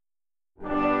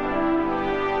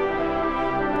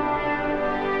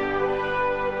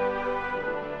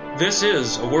This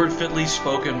is a Word Fitly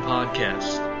Spoken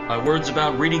podcast. My words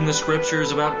about reading the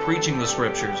Scriptures, about preaching the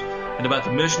Scriptures, and about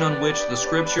the mission on which the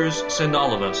Scriptures send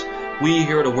all of us. We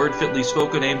here at a Word Fitly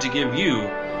Spoken aim to give you,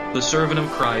 the servant of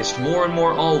Christ, more and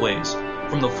more always,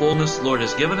 from the fullness the Lord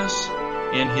has given us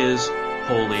in His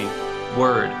holy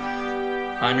Word.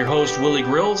 I'm your host, Willie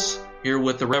Grills, here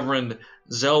with the Reverend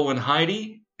Zelwyn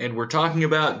Heidi, and we're talking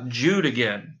about Jude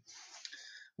again.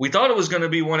 We thought it was going to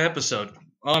be one episode.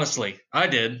 Honestly, I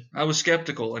did. I was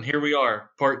skeptical, and here we are,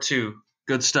 part 2.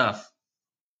 Good stuff.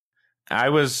 I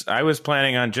was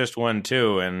planning on just one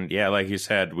too, and yeah, like you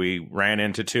said, we ran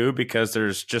into 2 because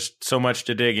there's just so much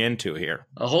to dig into here.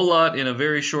 A whole lot in a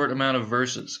very short amount of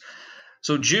verses.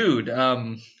 So Jude,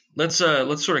 let's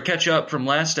sort of catch up from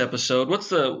last episode.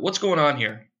 What's going on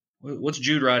here? What's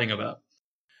Jude writing about?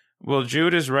 Well,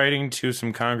 Jude is writing to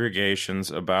some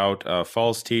congregations about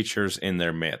false teachers in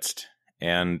their midst.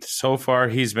 And so far,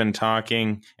 he's been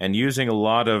talking and using a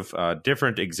lot of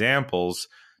different examples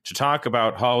to talk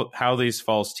about how these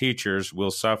false teachers will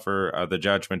suffer the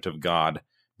judgment of God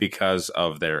because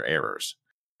of their errors.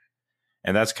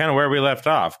 And that's kind of where we left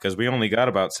off, because we only got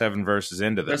about 7 verses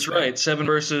into this. That's right, 7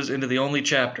 verses into the only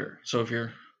chapter. So if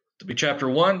you're to be chapter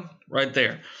 1, right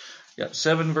there. Got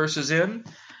 7 verses in.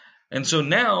 And so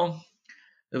now,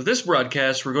 of this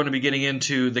broadcast, we're going to be getting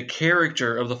into the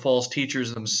character of the false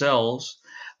teachers themselves,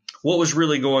 what was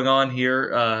really going on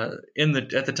here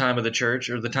at the time of the church,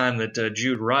 or the time that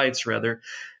Jude writes, rather,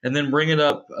 and then bring it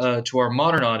up to our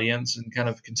modern audience and kind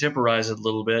of contemporize it a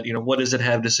little bit. You know, what does it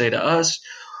have to say to us?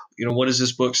 You know, what is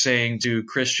this book saying to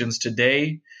Christians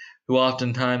today who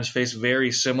oftentimes face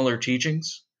very similar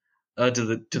teachings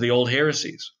to the old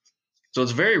heresies? So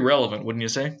it's very relevant, wouldn't you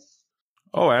say?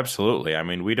 Oh, absolutely. I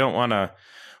mean, we don't want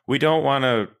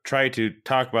to try to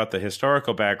talk about the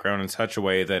historical background in such a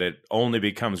way that it only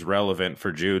becomes relevant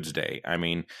for Jude's day. I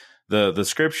mean, the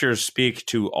scriptures speak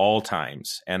to all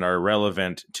times and are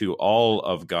relevant to all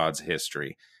of God's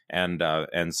history. And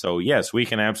so, yes, we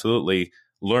can absolutely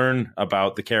learn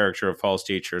about the character of false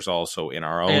teachers also in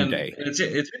our own day. It's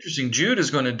interesting. Jude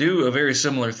is going to do a very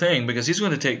similar thing, because he's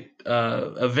going to take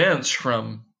events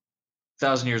from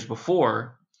 1,000 years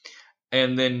before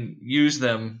and then use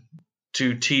them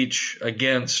to teach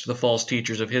against the false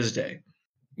teachers of his day.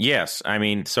 Yes, I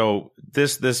mean, so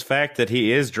this fact that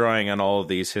he is drawing on all of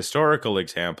these historical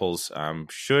examples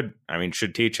should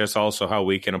teach us also how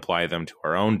we can apply them to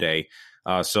our own day,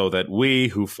 so that we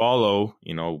who follow,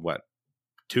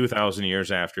 2,000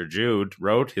 years after Jude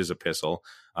wrote his epistle,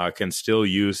 can still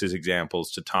use his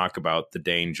examples to talk about the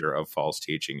danger of false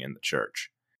teaching in the church.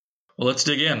 Well, let's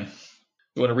dig in.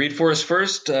 You want to read for us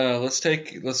first? Let's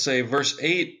say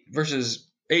verses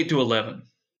 8 to 11.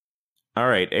 All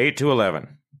right, 8 to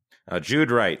 11.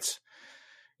 Jude writes,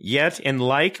 "Yet in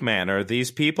like manner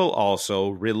these people also,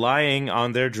 relying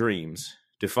on their dreams,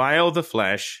 defile the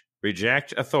flesh,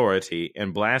 reject authority,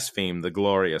 and blaspheme the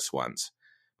glorious ones.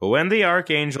 But when the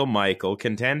archangel Michael,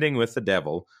 contending with the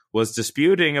devil, was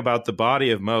disputing about the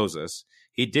body of Moses,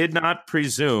 he did not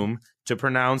presume to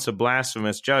pronounce a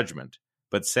blasphemous judgment,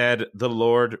 but said, 'The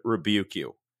Lord rebuke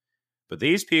you.' But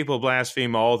these people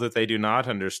blaspheme all that they do not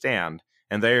understand,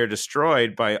 and they are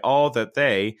destroyed by all that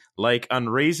they, like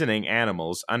unreasoning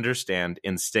animals, understand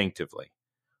instinctively.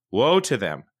 Woe to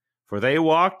them, for they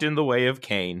walked in the way of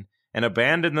Cain, and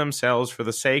abandoned themselves for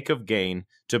the sake of gain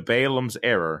to Balaam's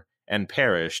error, and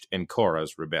perished in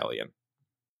Korah's rebellion."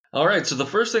 All right, so the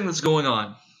first thing that's going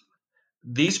on,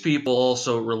 these people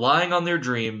also, relying on their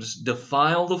dreams,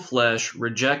 defile the flesh,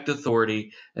 reject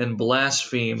authority, and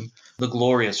blaspheme the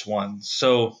glorious one.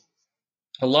 So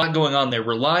a lot going on there.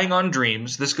 Relying on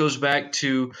dreams. This goes back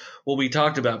to what we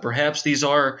talked about. Perhaps these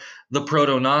are the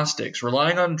proto-Gnostics.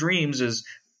 Relying on dreams is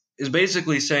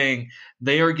basically saying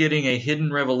they are getting a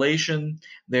hidden revelation.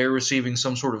 They're receiving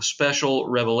some sort of special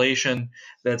revelation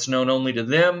that's known only to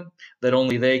them, that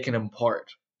only they can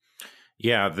impart.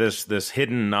 Yeah, this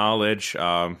hidden knowledge,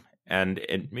 and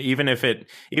even if it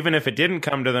didn't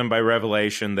come to them by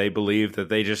revelation, they believe that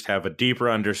they just have a deeper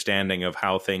understanding of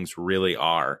how things really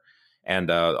are.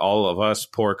 And all of us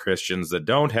poor Christians that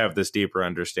don't have this deeper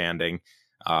understanding,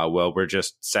 we're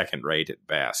just second rate at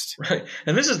best. Right,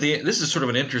 and this is sort of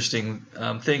an interesting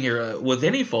thing here with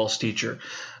any false teacher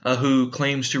who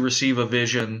claims to receive a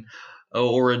vision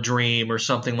or a dream or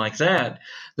something like that.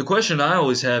 The question I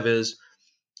always have is,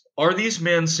 are these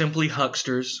men simply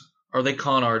hucksters? Are they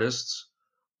con artists?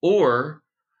 Or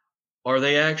are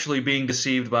they actually being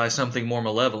deceived by something more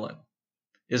malevolent?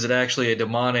 Is it actually a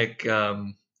demonic,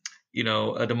 a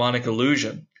demonic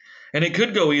illusion? And it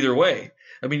could go either way.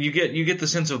 I mean, you get the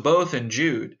sense of both in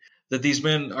Jude. that these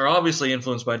men are obviously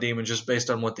influenced by demons just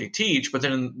based on what they teach. But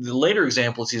then in the later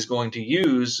examples he's going to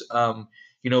use,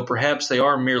 perhaps they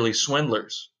are merely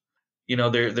swindlers.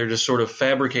 They're just sort of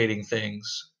fabricating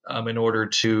things in order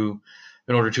to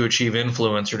achieve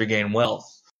influence or to gain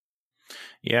wealth.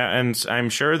 Yeah, and I'm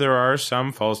sure there are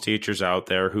some false teachers out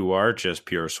there who are just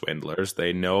pure swindlers.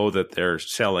 They know that they're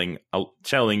selling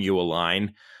you a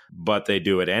line, but they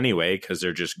do it anyway because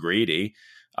they're just greedy.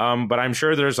 But I'm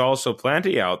sure there's also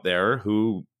plenty out there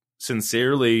who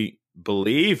sincerely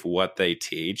believe what they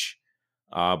teach,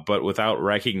 but without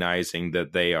recognizing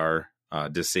that they are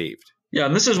deceived. Yeah,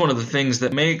 and this is one of the things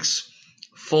that makes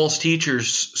false teachers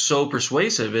so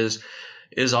persuasive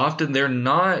is often they're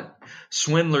not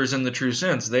swindlers in the true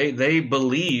sense. They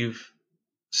believe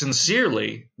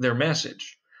sincerely their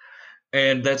message.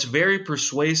 And that's very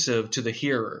persuasive to the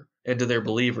hearer and to their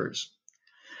believers.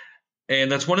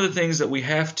 And that's one of the things that we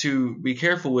have to be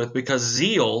careful with, because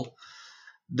zeal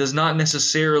does not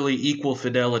necessarily equal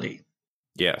fidelity.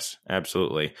 Yes,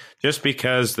 absolutely. Just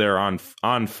because they're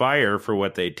on fire for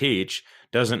what they teach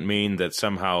doesn't mean that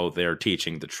somehow they're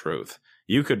teaching the truth.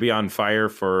 You could be on fire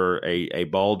for a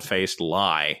bald-faced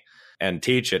lie and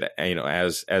teach it,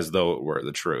 as though it were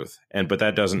the truth. But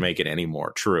that doesn't make it any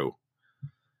more true.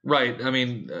 Right. I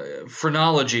mean,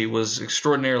 phrenology was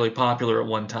extraordinarily popular at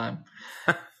one time,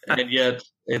 and yet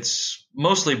it's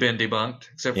mostly been debunked,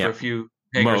 except for a few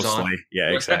hangers on. Mostly,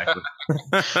 yeah, exactly.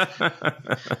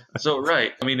 So,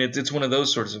 right. I mean, it's one of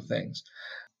those sorts of things.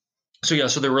 So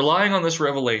they're relying on this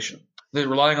revelation. They're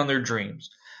relying on their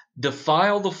dreams.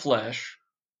 Defile the flesh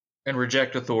and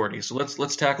reject authority. So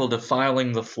let's tackle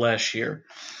defiling the flesh here.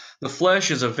 The flesh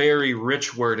is a very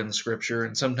rich word in Scripture,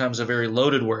 and sometimes a very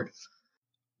loaded word.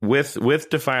 With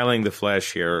defiling the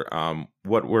flesh here,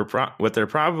 what they're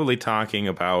probably talking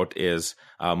about is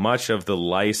much of the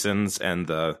license and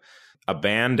the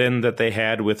abandon that they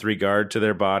had with regard to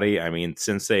their body. I mean,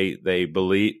 since they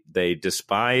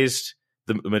despised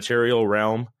the material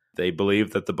realm, they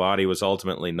believed that the body was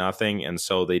ultimately nothing, and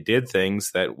so they did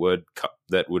things that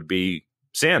would be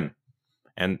sin,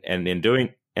 and in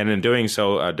doing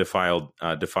so,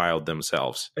 defiled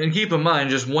themselves. And keep in mind,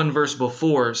 just one verse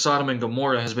before, Sodom and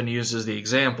Gomorrah has been used as the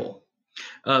example.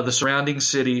 The surrounding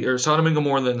city, or Sodom and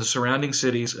Gomorrah and the surrounding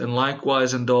cities, and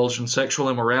likewise indulged in sexual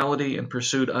immorality and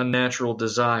pursued unnatural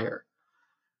desire.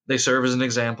 They serve as an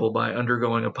example by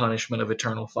undergoing a punishment of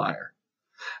eternal fire.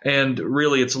 And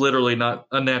really, it's literally not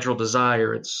unnatural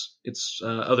desire. It's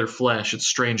other flesh. It's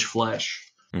strange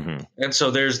flesh. Mm-hmm. And so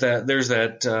there's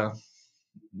that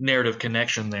narrative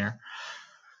connection there.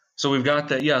 So we've got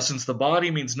that. Yeah, since the body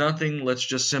means nothing, let's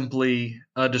just simply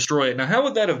destroy it. Now, how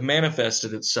would that have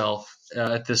manifested itself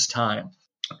at this time?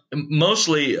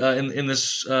 Mostly in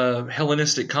this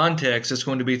Hellenistic context, it's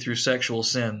going to be through sexual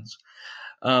sins.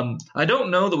 I don't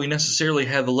know that we necessarily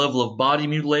have the level of body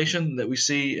mutilation that we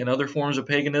see in other forms of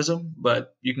paganism,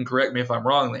 but you can correct me if I'm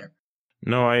wrong there.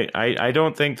 No, I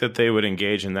don't think that they would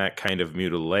engage in that kind of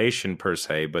mutilation per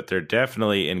se, but they're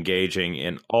definitely engaging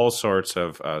in all sorts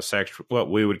of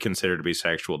what we would consider to be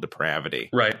sexual depravity.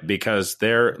 Right. Because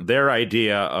their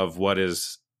idea of what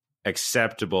is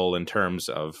acceptable in terms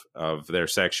of their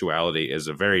sexuality is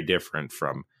a very different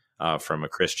from a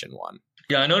Christian one.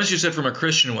 Yeah, I noticed you said from a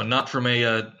Christian one, not from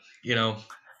a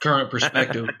current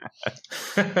perspective.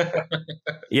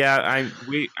 Yeah,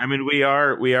 we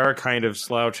are kind of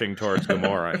slouching towards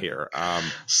Gomorrah here.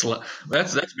 That's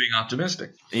being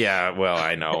optimistic. Yeah, well,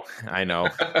 I know.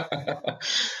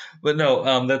 But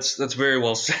no, that's very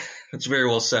well said. That's very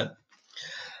well said.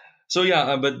 So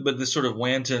yeah, but this sort of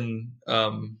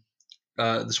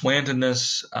this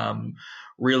wantonness,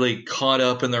 really caught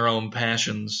up in their own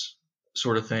passions,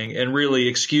 sort of thing, and really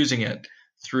excusing it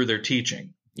through their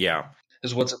teaching. Yeah,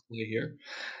 is what's at play here.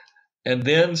 And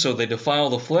then, so they defile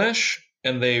the flesh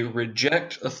and they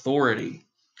reject authority.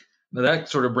 Now that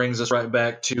sort of brings us right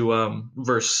back to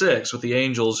verse 6 with the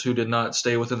angels who did not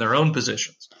stay within their own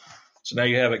positions. So now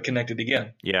you have it connected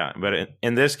again. Yeah, but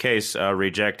in this case,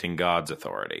 rejecting God's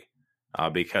authority.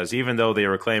 Because even though they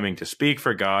were claiming to speak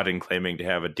for God and claiming to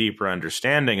have a deeper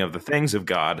understanding of the things of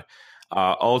God,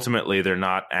 ultimately they're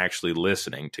not actually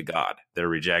listening to God. They're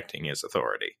rejecting his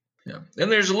authority. Yeah,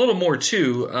 and there's a little more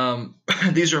too.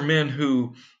 These are men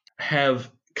who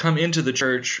have come into the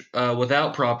church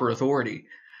without proper authority,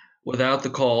 without the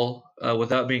call,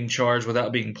 without being charged,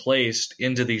 without being placed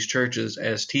into these churches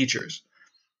as teachers,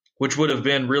 which would have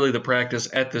been really the practice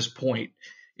at this point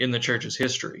in the church's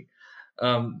history.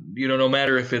 No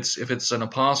matter if it's an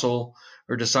apostle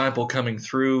or disciple coming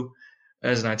through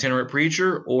as an itinerant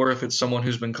preacher, or if it's someone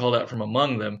who's been called out from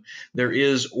among them, there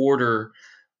is order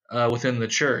within the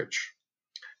church.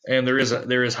 and there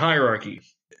is hierarchy,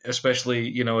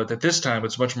 especially at this time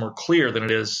it's much more clear than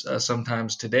it is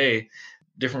sometimes today.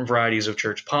 Different varieties of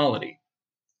church polity,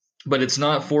 but it's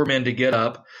not for men to get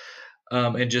up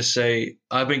and just say,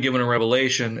 "I've been given a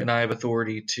revelation and I have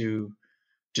authority to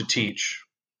teach,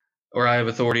 or I have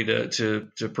authority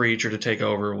to preach or to take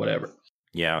over or whatever."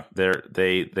 Yeah,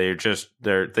 they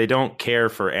don't care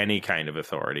for any kind of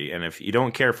authority, and if you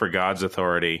don't care for God's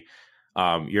authority,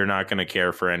 you're not going to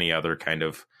care for any other kind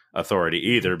of authority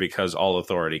either, because all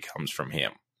authority comes from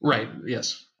Him. Right.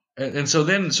 Yes. And so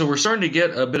we're starting to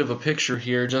get a bit of a picture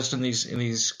here, just in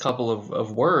these couple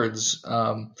of words: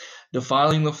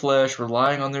 defiling the flesh,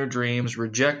 relying on their dreams,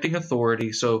 rejecting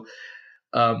authority. So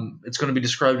it's going to be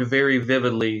described very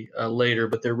vividly later,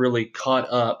 but they're really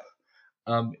caught up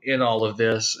in all of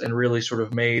this and really sort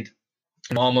of made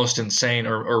almost insane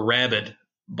or rabid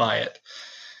by it.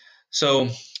 So,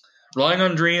 relying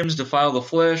on dreams, defile the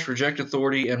flesh, reject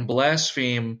authority, and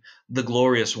blaspheme the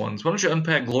glorious ones. Why don't you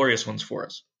unpack glorious ones for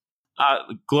us?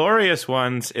 Glorious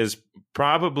ones is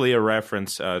probably a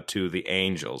reference to the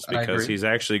angels, because he's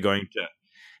actually going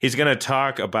to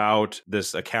talk about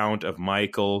this account of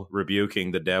Michael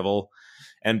rebuking the devil.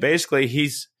 And basically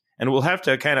and we'll have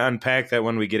to kind of unpack that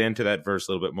when we get into that verse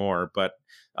a little bit more. But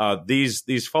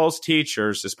these false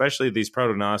teachers, especially these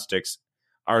proto-Gnostics,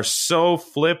 are so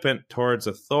flippant towards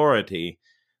authority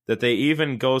that they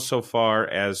even go so far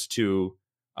as to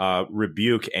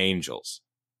rebuke angels.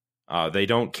 They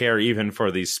don't care even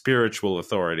for these spiritual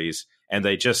authorities, and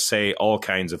they just say all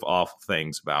kinds of awful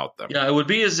things about them. Yeah, it would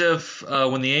be as if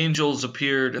when the angels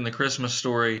appeared in the Christmas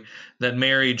story, that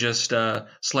Mary just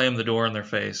slammed the door in their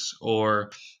face,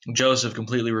 or Joseph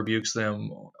completely rebukes them.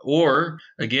 Or,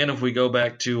 again, if we go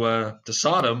back to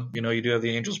Sodom, you do have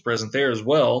the angels present there as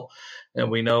well, and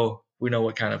we know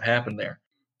what kind of happened there.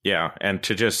 Yeah, and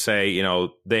to just say,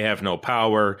 they have no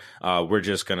power, we're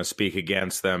just going to speak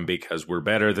against them because we're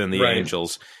better than the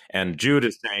angels. And Jude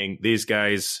is saying these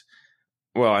guys,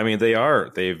 well, I mean,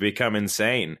 they've become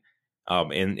insane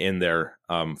in their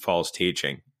false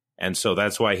teaching. And so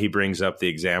that's why he brings up the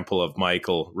example of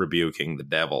Michael rebuking the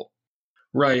devil.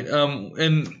 Right.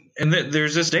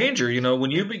 There's this danger,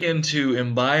 when you begin to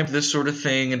imbibe this sort of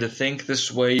thing and to think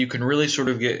this way, you can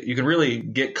really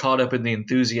get caught up in the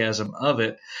enthusiasm of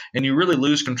it, and you really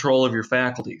lose control of your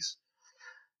faculties.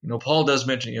 Paul does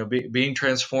mention, being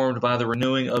transformed by the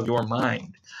renewing of your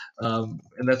mind. And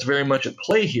that's very much at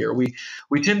play here. We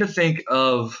tend to think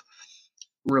of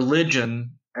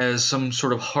religion as some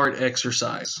sort of heart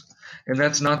exercise, and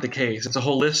that's not the case. It's a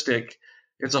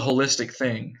holistic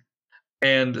thing.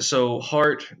 And so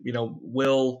heart,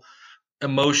 will,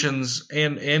 emotions,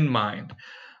 and mind,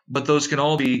 but those can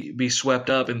all be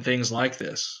swept up in things like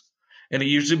this. And it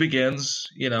usually begins,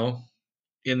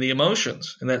 in the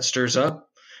emotions, and that stirs up,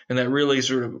 and that really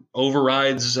sort of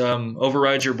overrides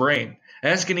your brain.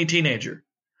 Ask any teenager.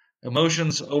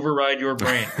 Emotions override your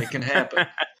brain. It can happen.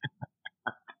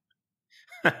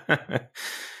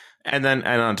 And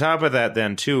on top of that,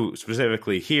 then too,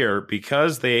 specifically here,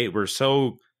 because they were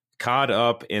so caught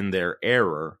up in their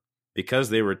error, because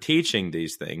they were teaching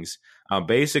these things,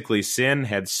 basically sin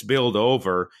had spilled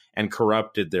over and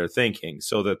corrupted their thinking,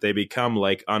 so that they become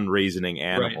like unreasoning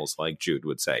animals, like Jude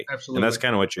would say. Absolutely. And that's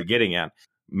kind of what you're getting at.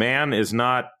 Man is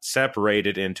not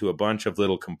separated into a bunch of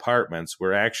little compartments.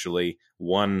 We're actually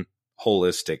one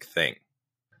holistic thing.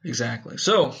 Exactly.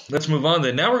 So let's move on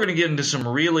then. Now we're going to get into some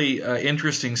really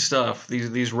interesting stuff.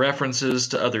 These references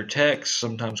to other texts,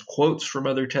 sometimes quotes from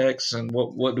other texts, and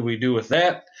what do we do with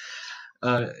that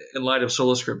in light of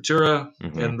sola scriptura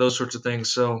and those sorts of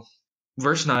things. So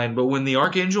verse 9, but when the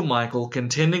archangel Michael,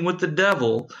 contending with the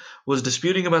devil, was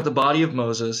disputing about the body of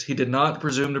Moses, he did not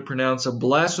presume to pronounce a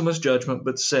blasphemous judgment,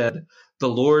 but said, "The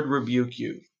Lord rebuke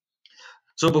you."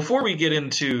 So before we get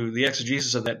into the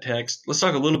exegesis of that text, let's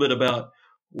talk a little bit about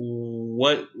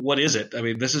what is it? I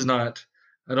mean, this is not.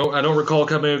 I don't recall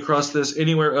coming across this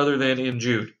anywhere other than in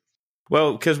Jude.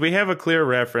 Well, because we have a clear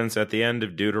reference at the end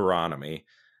of Deuteronomy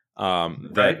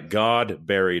that God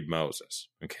buried Moses.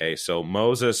 Okay, so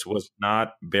Moses was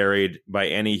not buried by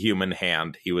any human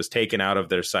hand. He was taken out of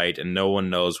their sight, and no one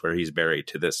knows where he's buried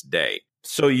to this day.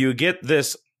 So you get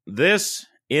this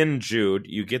in Jude.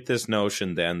 You get this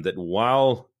notion then that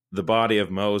while the body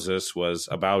of Moses was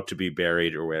about to be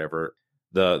buried or whatever,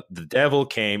 the devil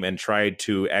came and tried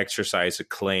to exercise a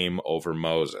claim over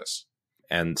Moses.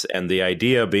 And the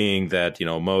idea being that,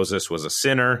 Moses was a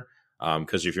sinner,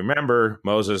 because if you remember,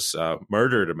 Moses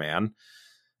murdered a man.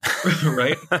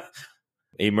 Right.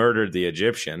 He murdered the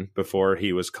Egyptian before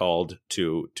he was called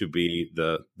to be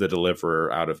the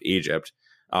deliverer out of Egypt.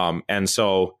 And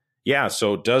so Yeah,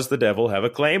 so does the devil have a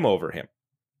claim over him?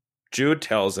 Jude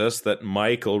tells us that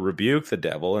Michael rebuked the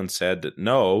devil and said that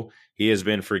no, he has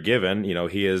been forgiven.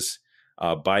 He is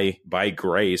by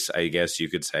grace, I guess you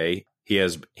could say, he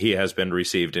has been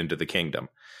received into the kingdom.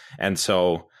 And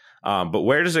so, but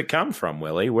where does it come from,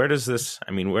 Willie? Where does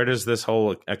this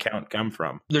whole account come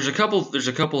from? There's a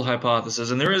couple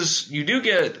hypotheses, and you do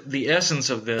get the essence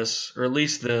of this, or at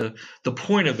least the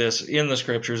point of this in the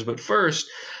scriptures. But first,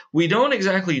 we don't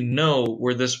exactly know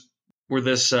where this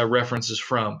reference is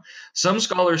from. Some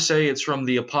scholars say it's from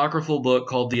the apocryphal book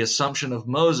called The Assumption of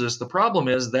Moses. The problem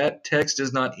is that text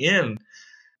is not in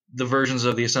the versions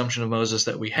of the Assumption of Moses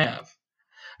that we have.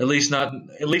 At least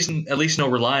no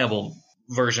reliable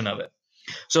version of it.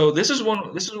 So this is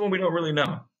one we don't really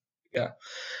know. Yeah.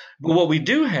 But what we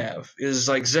do have is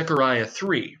like Zechariah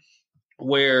 3,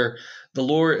 where the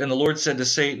Lord said to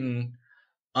Satan,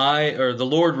 the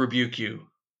Lord rebuke you,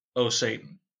 O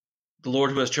Satan. The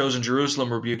Lord who has chosen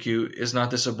Jerusalem rebuke you. Is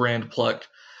not this a brand plucked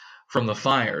from the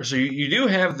fire? So you do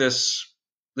have this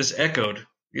echoed,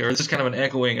 or this is kind of an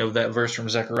echoing of that verse from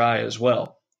Zechariah as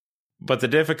well. But the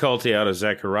difficulty out of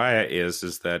Zechariah is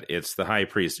that it's the high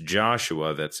priest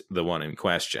Joshua that's the one in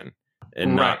question,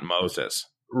 and not Moses.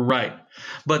 Right.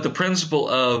 But the principle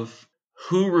of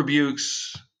who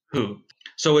rebukes who.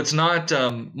 So it's not,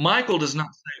 Michael does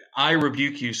not say, I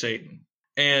rebuke you, Satan.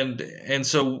 And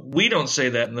so we don't say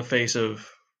that in the face of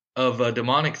a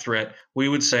demonic threat. We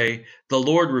would say, the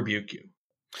Lord rebuke you.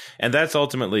 And that's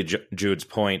ultimately Jude's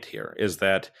point here, is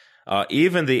that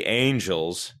even the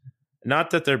angels,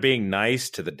 not that they're being nice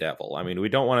to the devil. I mean, we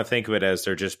don't want to think of it as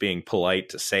they're just being polite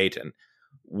to Satan.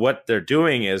 What they're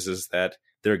doing is that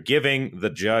they're giving the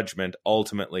judgment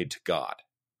ultimately to God.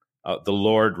 The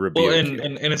Lord rebuke you.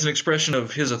 And it's an expression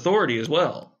of his authority as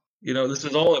well. This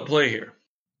is all at play here.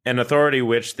 An authority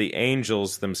which the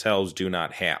angels themselves do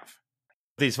not have.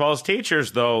 These false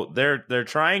teachers, though, they're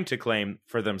trying to claim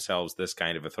for themselves this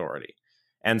kind of authority.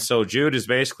 And so Jude is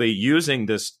basically using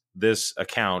this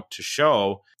account to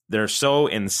show they're so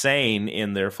insane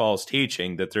in their false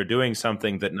teaching that they're doing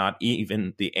something that not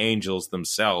even the angels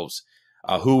themselves,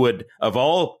 who would, of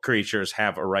all creatures,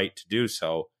 have a right to do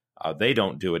so, they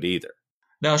don't do it either.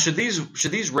 Now, should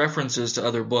these references to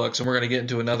other books, and we're going to get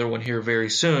into another one here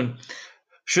very soon,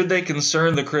 should they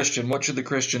concern the Christian? What should the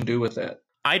Christian do with that?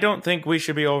 I don't think we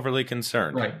should be overly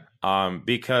concerned, right?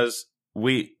 Because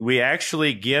we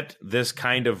actually get this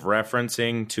kind of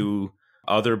referencing to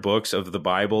other books of the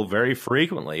Bible very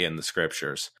frequently in the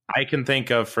scriptures. I can think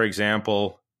of, for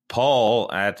example, Paul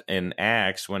in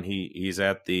Acts when he's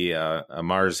at the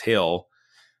Mars Hill,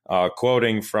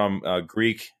 quoting from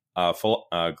Greek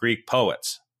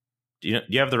poets. Do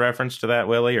you have the reference to that,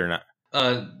 Willie, or not?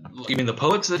 You mean the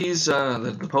poets that he's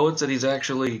the poets that he's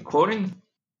actually quoting,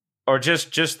 or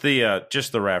just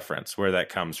the reference where that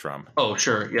comes from? Oh,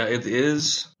 sure, yeah, it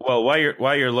is. Well,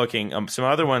 while you're looking, some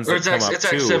other ones that come up too. It's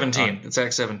Acts 17. It's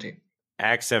Acts 17.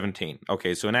 Acts 17.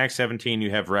 Okay, so in Acts 17,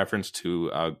 you have reference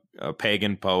to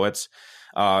pagan poets.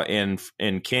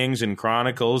 In Kings and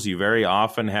Chronicles, you very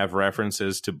often have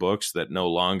references to books that no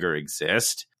longer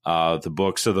exist. The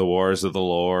books of the Wars of the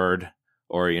Lord,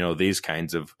 or these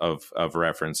kinds of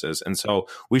references. And so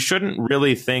we shouldn't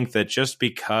really think that just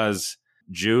because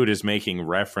Jude is making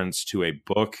reference to a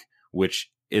book which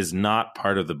is not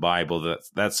part of the Bible,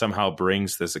 that somehow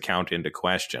brings this account into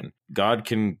question. God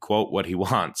can quote what he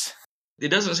wants. It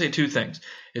doesn't say two things.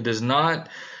 It does not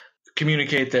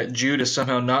communicate that Jude is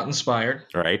somehow not inspired.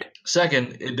 Right.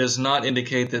 Second, it does not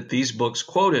indicate that these books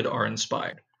quoted are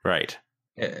inspired. Right.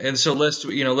 And so lest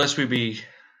we be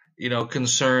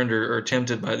concerned or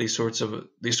tempted by these sorts of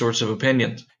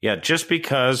opinions. Yeah, just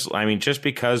because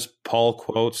Paul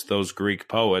quotes those Greek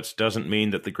poets doesn't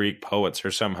mean that the Greek poets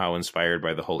are somehow inspired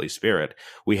by the Holy Spirit.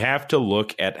 We have to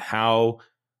look at how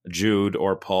Jude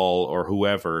or Paul or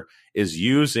whoever is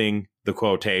using the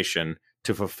quotation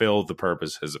to fulfill the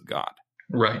purposes of God.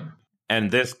 Right. And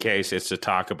in this case, it's to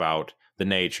talk about the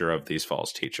nature of these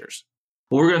false teachers.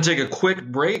 Well, we're going to take a quick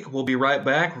break. We'll be right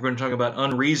back. We're going to talk about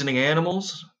unreasoning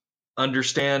animals.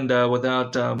 Understanding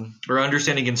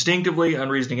instinctively,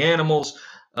 unreasoning animals,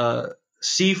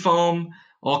 sea foam,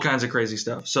 all kinds of crazy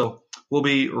stuff. So we'll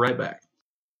be right back.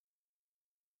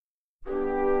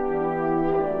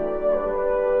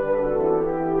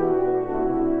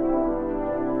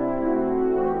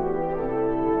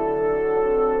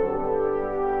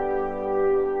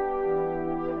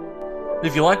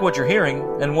 If you like what you're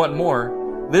hearing and want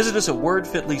more, visit us at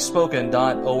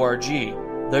wordfitlyspoken.org.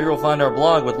 There you'll find our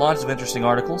blog with lots of interesting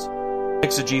articles,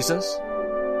 exegesis,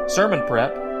 sermon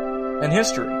prep, and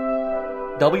history.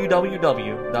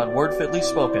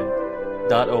 www.wordfitlyspoken.org.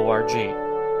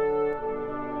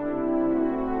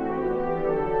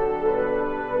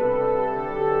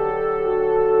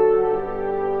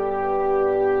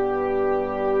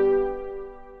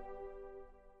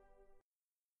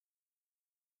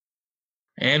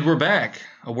 And we're back,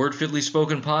 a Word Fitly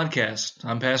Spoken podcast.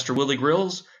 I'm Pastor Willie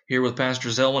Grills, here with Pastor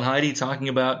Zelwyn Heidi, talking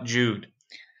about Jude.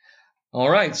 All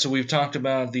right, so we've talked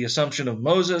about the assumption of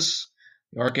Moses,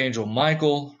 the Archangel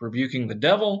Michael rebuking the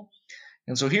devil,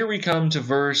 and so here we come to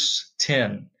verse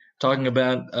 10, talking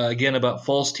about, again, about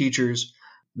false teachers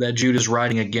that Jude is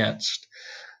writing against.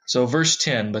 So verse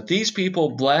 10, but these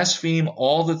people blaspheme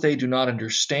all that they do not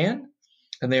understand,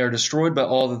 and they are destroyed by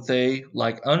all that they,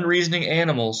 like unreasoning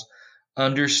animals,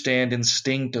 understand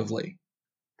instinctively.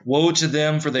 Woe to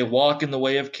them, for they walk in the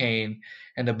way of Cain,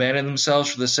 and abandon themselves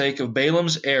for the sake of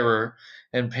Balaam's error,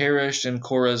 and perished in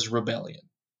Korah's rebellion.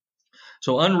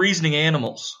 So unreasoning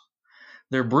animals,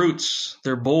 they're brutes,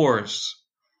 they're boars.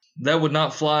 That would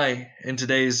not fly in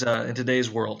today's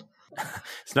world.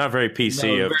 It's not very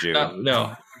PC of Jude.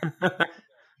 No.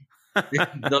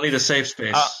 They'll need a safe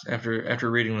space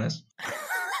after reading this.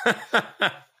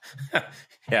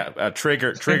 Yeah,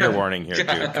 trigger warning here,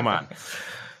 Jude. Come on.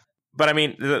 But I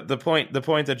mean, the point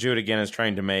that Jude again is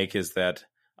trying to make is that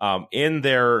in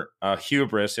their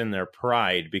hubris, in their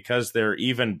pride, because they're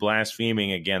even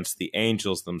blaspheming against the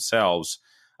angels themselves,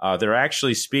 they're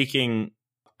actually speaking.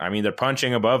 I mean, they're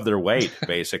punching above their weight,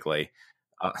 basically,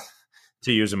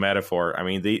 to use a metaphor. I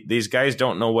mean, these guys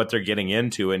don't know what they're getting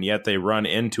into, and yet they run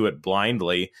into it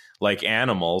blindly, like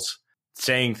animals,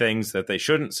 saying things that they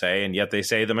shouldn't say, and yet they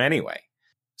say them anyway.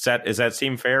 Does that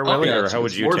seem fair, Willie, or how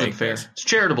would you take fair? this? It's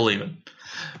charitable even.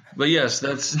 But yes,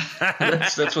 that's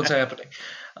what's happening.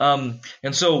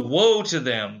 And so woe to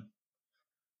them.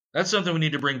 That's something we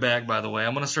need to bring back, by the way.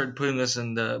 I'm going to start putting this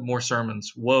in more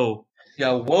sermons. Woe.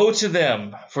 Yeah, woe to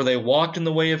them, for they walked in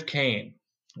the way of Cain.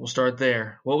 We'll start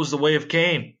there. What was the way of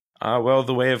Cain? Well,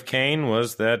 the way of Cain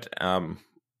was that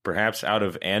perhaps out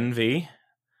of envy,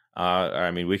 I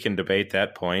mean, we can debate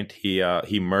that point.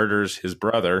 He murders his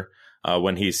brother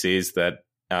when he sees that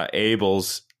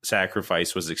Abel's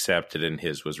sacrifice was accepted and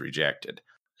his was rejected.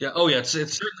 Yeah. Oh, yeah. It's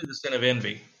certainly the sin of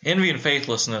envy and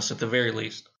faithlessness at the very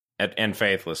least. And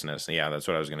faithlessness. Yeah, that's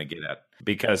what I was going to get at.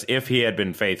 Because if he had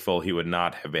been faithful, he would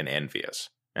not have been envious.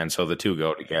 And so the two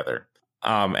go together.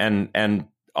 And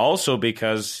also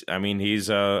because, I mean, he's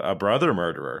a brother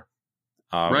murderer.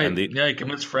 Right. He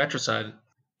commits fratricide.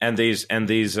 And these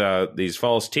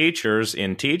false teachers,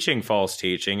 in teaching false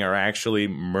teaching, are actually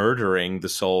murdering the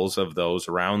souls of those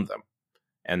around them.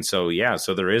 And so, yeah,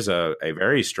 so there is a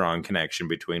very strong connection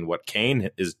between what Cain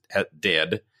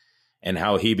did and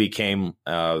how he became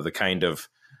the kind of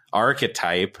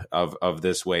archetype of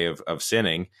this way of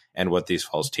sinning, and what these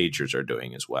false teachers are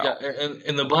doing as well. Yeah,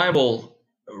 and the Bible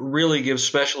really gives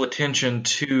special attention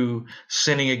to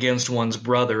sinning against one's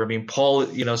brother. I mean, Paul,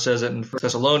 says it in 1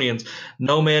 Thessalonians,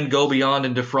 no man go beyond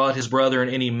and defraud his brother in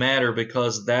any matter,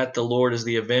 because that the Lord is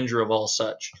the avenger of all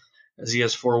such, as he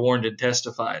has forewarned and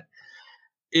testified.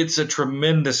 It's a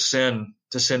tremendous sin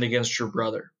to sin against your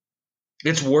brother.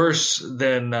 It's worse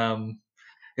than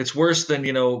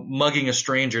mugging a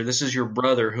stranger. This is your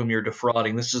brother whom you're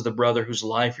defrauding. This is the brother whose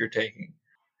life you're taking.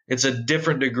 It's a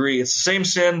different degree. It's the same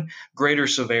sin, greater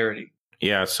severity.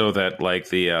 Yeah, so that like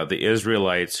the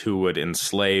Israelites who would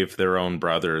enslave their own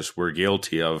brothers were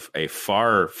guilty of a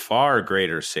far, far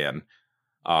greater sin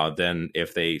than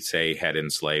if they, say, had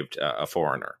enslaved a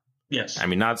foreigner. Yes. I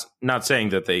mean, not saying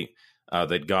that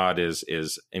that God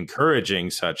is encouraging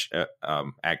such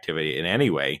activity in any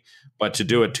way, but to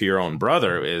do it to your own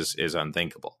brother is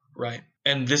unthinkable. Right.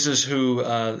 And this is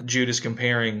who Jude is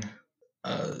comparing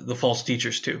the false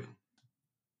teachers to.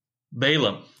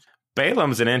 Balaam.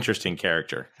 Balaam's an interesting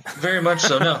character. Very much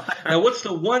so. Now, what's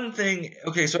the one thing?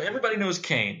 Okay, so everybody knows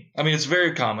Cain. I mean, it's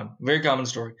very common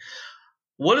story.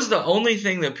 What is the only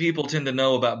thing that people tend to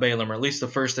know about Balaam, or at least the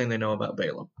first thing they know about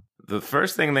Balaam? The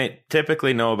first thing they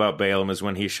typically know about Balaam is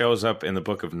when he shows up in the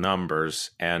book of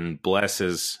Numbers and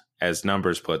blesses, as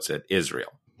Numbers puts it,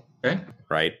 Israel. Okay.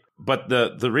 Right? But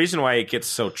the reason why it gets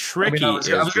so tricky I was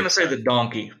going to say the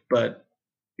donkey, but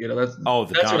that's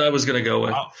what I was going to go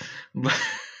with. Oh.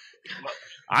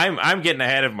 I'm getting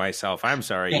ahead of myself. I'm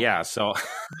sorry. Yeah. So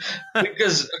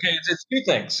because it's two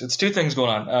things. It's two things going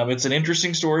on. It's an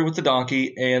interesting story with the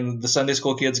donkey, and the Sunday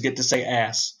school kids get to say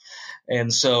ass,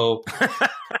 and so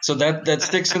that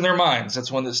sticks in their minds.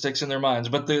 That's one that sticks in their minds.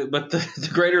 But the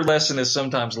greater lesson is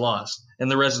sometimes lost, and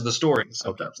the rest of the story is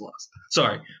sometimes lost.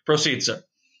 Sorry. Proceed, sir.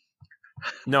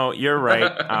 No, you're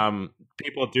right.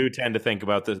 People do tend to think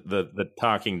about the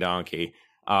talking donkey.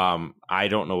 I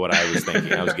don't know what I was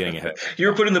thinking. I was getting ahead. You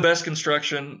were putting the best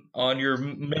construction on your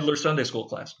Midler Sunday school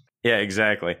class. Yeah,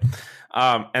 exactly.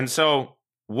 And so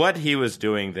what he was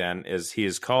doing then is he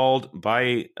is called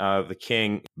by the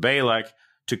king Balak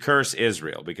to curse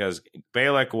Israel, because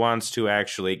Balak wants to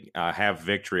actually have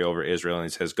victory over Israel, and he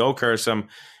says, go curse them.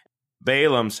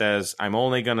 Balaam says, I'm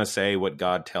only going to say what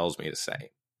God tells me to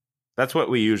say. That's what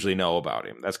we usually know about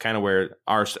him. That's kind of where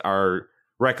our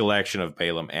recollection of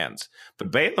Balaam ends.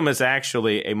 But Balaam is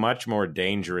actually a much more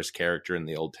dangerous character in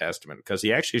the Old Testament, because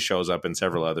he actually shows up in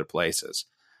several other places.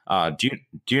 Do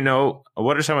you know,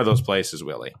 what are some of those places,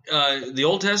 Willie? The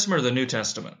Old Testament or the New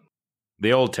Testament?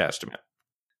 The Old Testament.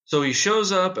 So he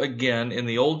shows up again in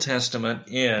the Old Testament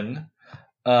in,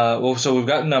 so we've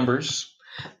got Numbers,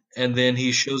 and then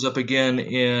he shows up again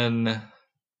in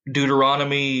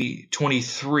Deuteronomy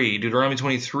 23. Deuteronomy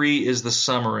 23 is the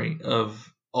summary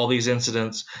of all these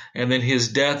incidents, and then his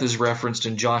death is referenced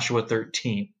in Joshua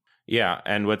 13. Yeah,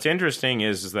 and what's interesting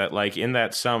is that, like, in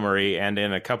that summary and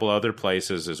in a couple other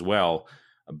places as well,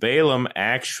 Balaam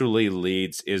actually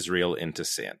leads Israel into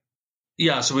sin.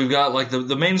 Yeah, so we've got like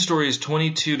the main story is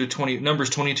 22 to 20,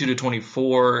 Numbers 22 to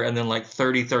 24, and then like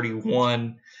 30,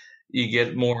 31, you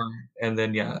get more, and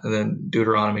then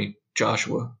Deuteronomy,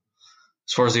 Joshua,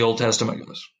 as far as the Old Testament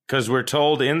goes. Because we're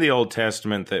told in the Old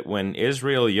Testament that when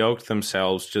Israel yoked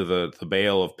themselves to the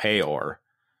Baal of Peor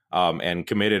and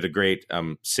committed a great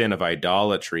sin of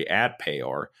idolatry at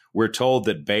Peor, we're told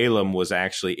that Balaam was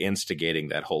actually instigating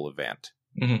that whole event.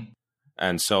 Mm-hmm.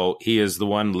 And so he is the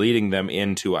one leading them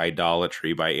into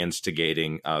idolatry by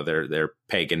instigating their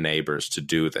pagan neighbors to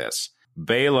do this.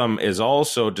 Balaam is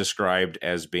also described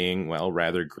as being, well,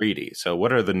 rather greedy. So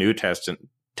what are the New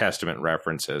Testament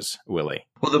references, Willie?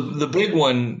 Well, the big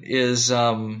one is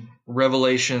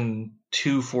Revelation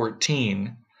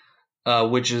 2:14,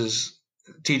 which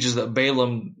teaches that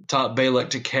Balaam taught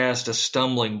Balak to cast a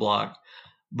stumbling block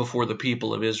before the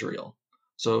people of Israel.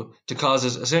 So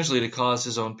essentially to cause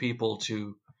his own people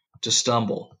to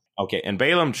stumble. Okay, and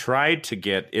Balaam tried to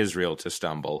get Israel to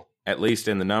stumble, at least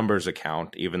in the Numbers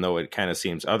account, even though it kind of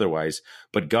seems otherwise.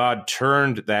 But God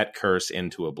turned that curse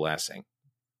into a blessing,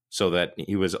 so that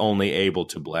he was only able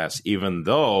to bless, even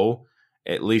though,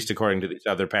 at least according to these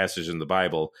other passages in the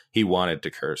Bible, he wanted to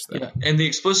curse them. Yeah, and the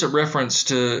explicit reference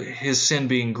to his sin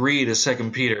being greed is 2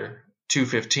 Peter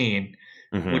 2:15.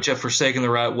 Mm-hmm. Which have forsaken the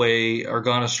right way, are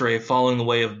gone astray, following the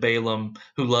way of Balaam,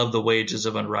 who loved the wages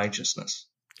of unrighteousness.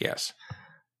 Yes.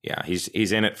 Yeah, he's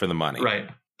in it for the money. Right.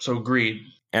 So greed.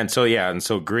 And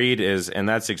so greed is, and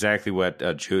that's exactly what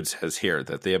Jude says here,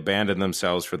 that they abandon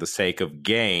themselves for the sake of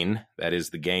gain, that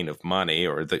is the gain of money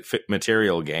or the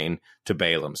material gain, to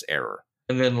Balaam's error.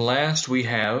 And then last we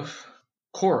have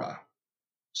Korah.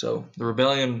 So the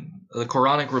rebellion, the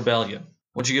Koranic rebellion.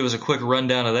 Why don't you give us a quick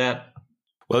rundown of that?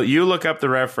 Well, you look up the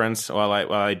reference while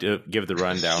I do give the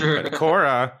rundown. Sure. But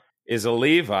Korah is a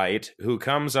Levite who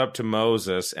comes up to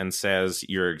Moses and says,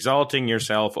 "You're exalting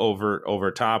yourself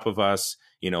over top of us.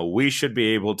 You know, we should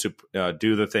be able to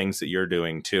do the things that you're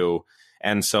doing too."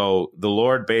 And so the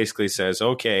Lord basically says,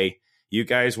 "Okay, you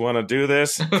guys want to do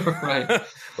this? Right.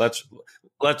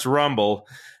 Let's rumble."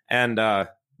 And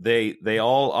they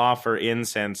all offer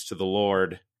incense to the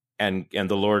Lord. And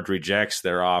the Lord rejects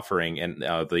their offering, and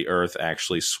the earth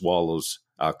actually swallows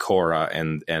Korah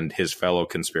and his fellow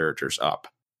conspirators up.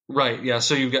 Right, yeah.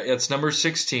 So it's number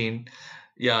 16.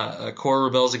 Yeah, Korah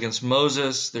rebels against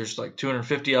Moses. There's like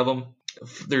 250 of them.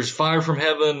 There's fire from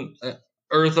heaven,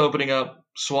 earth opening up,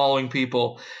 swallowing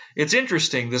people. It's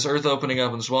interesting, this earth opening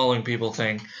up and swallowing people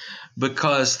thing,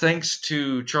 because thanks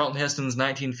to Charlton Heston's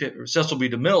Cecil B.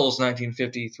 DeMille's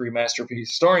 1953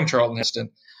 masterpiece starring Charlton Heston,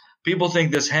 people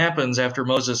think this happens after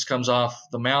Moses comes off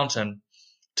the mountain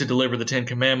to deliver the Ten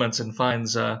Commandments and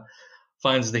finds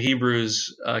the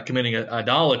Hebrews committing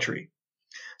idolatry.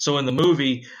 So in the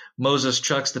movie, Moses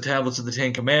chucks the tablets of the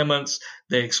Ten Commandments.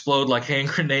 They explode like hand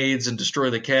grenades and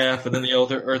destroy the calf, and then the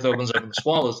earth opens up and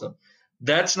swallows them.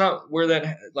 That's not where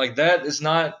that is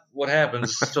not what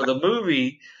happens. So the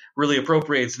movie really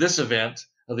appropriates this event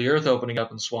of the earth opening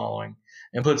up and swallowing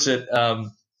and puts it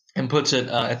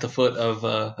at the foot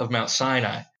of Mount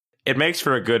Sinai. It makes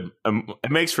for a good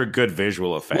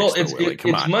visual effects. Well,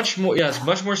 it's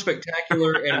much more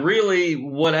spectacular. And really,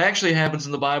 what actually happens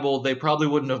in the Bible, they probably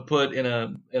wouldn't have put in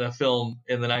a film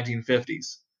in the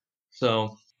 1950s.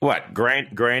 So what?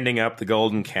 Grinding up the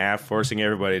golden calf, forcing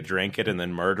everybody to drink it, and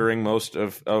then murdering most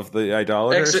of the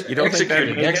idolaters. You don't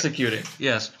executing.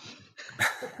 Yes.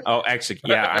 Oh,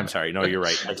 yeah, I'm sorry. No, you're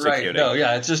right. Executing. Right. No,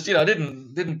 yeah, it's just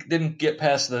didn't get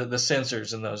past the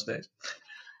censors in those days.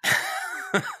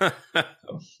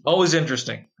 Always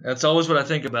interesting. That's always what I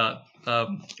think about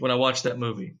when I watch that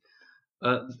movie.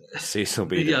 Cecil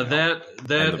B. Yeah,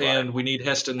 DeMille and we need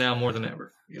Heston now more than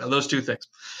ever. Those two things.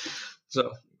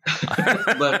 So,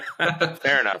 but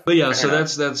fair enough. But yeah, fair so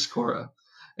enough. that's Korah,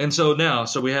 and so now,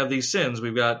 we have these sins.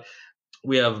 We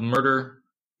have murder,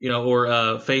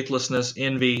 or faithlessness,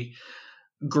 envy,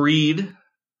 greed,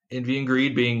 envy and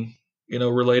greed being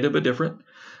related but different,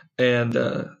 and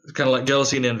kind of like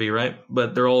jealousy and envy, right?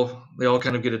 But they all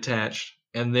kind of get attached,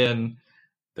 and then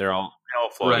they all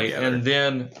flow right, together. and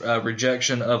then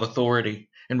rejection of authority,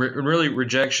 and really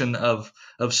rejection of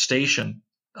station,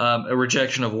 a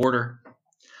rejection of order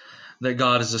that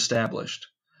God has established.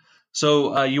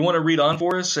 So you want to read on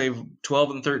for us, say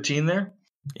 12 and 13 there?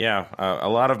 Yeah, a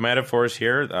lot of metaphors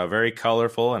here, very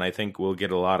colorful, and I think we'll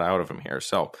get a lot out of them here.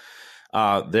 So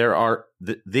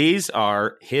these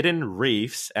are hidden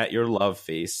reefs at your love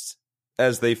feasts,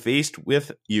 as they feast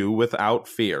with you without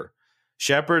fear.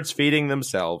 Shepherds feeding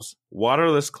themselves,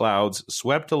 waterless clouds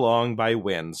swept along by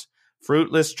winds,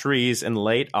 fruitless trees in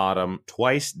late autumn,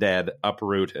 twice dead,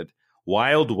 uprooted,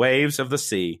 wild waves of the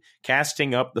sea,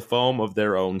 casting up the foam of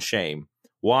their own shame,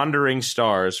 wandering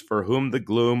stars for whom the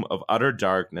gloom of utter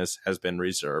darkness has been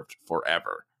reserved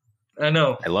forever. I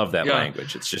know. I love that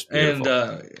language. It's just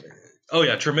beautiful.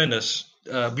 And, tremendous.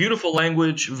 Beautiful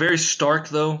language, very stark,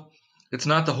 though. It's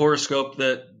not the horoscope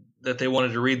that they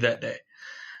wanted to read that day.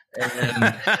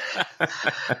 And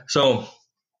so,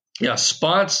 yeah,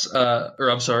 spots,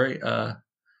 let's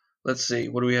see,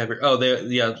 what do we have here?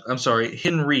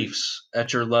 Hidden reefs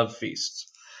at your love feasts.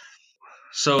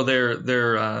 So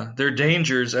they're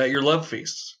dangers at your love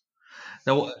feasts.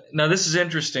 Now this is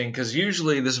interesting because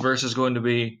usually this verse is going to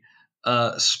be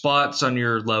spots on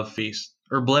your love feast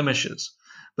or blemishes,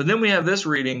 but then we have this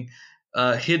reading,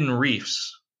 hidden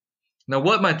reefs. Now,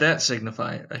 what might that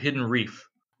signify? A hidden reef?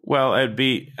 Well, it'd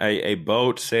be a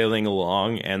boat sailing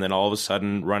along and then all of a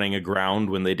sudden running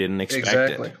aground when they didn't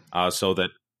expect it, so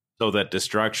that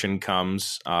destruction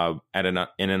comes in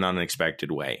an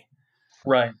unexpected way.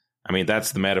 Right. I mean,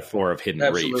 that's the metaphor of hidden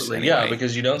reefs. Absolutely, anyway. Yeah,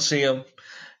 because you don't see them.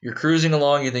 You're cruising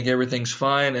along, you think everything's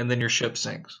fine, and then your ship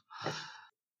sinks.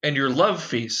 And your love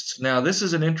feasts. Now, this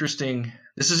is interesting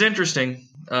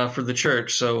for the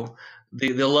church. So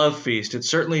the love feast, it's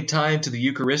certainly tied to the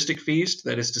Eucharistic feast.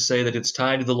 That is to say that it's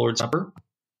tied to the Lord's Supper.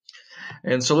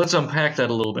 And so let's unpack that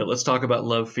a little bit. Let's talk about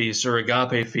love feasts, or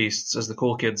agape feasts, as the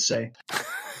cool kids say.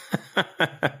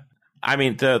 I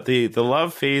mean, the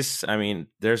love feasts, I mean,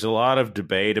 there's a lot of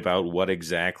debate about what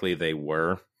exactly they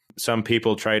were. Some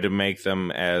people try to make them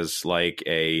as like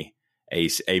a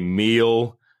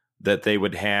meal that they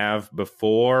would have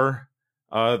before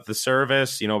the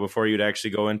service, before you'd actually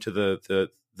go into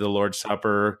the Lord's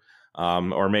Supper,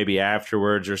 or maybe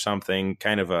afterwards or something,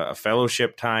 kind of a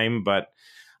fellowship time. But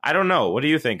I don't know. What do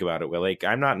you think about it, Willie?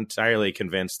 I'm not entirely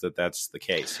convinced that that's the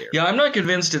case here. Yeah, I'm not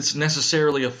convinced it's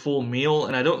necessarily a full meal,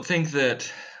 and I don't think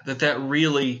that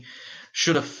really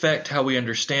should affect how we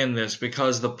understand this,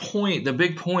 because the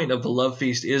big point of the love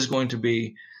feast is going to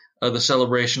be the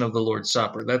celebration of the Lord's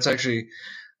Supper. That's actually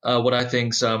what I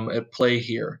think's at play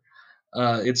here.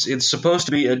 It's supposed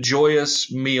to be a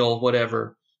joyous meal,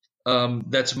 whatever,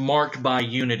 that's marked by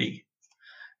unity,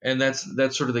 and that's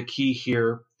sort of the key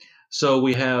here. So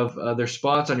we have their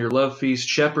spots on your love feast,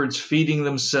 shepherds feeding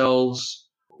themselves,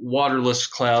 waterless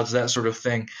clouds, that sort of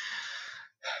thing.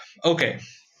 Okay,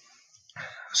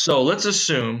 so let's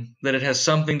assume that it has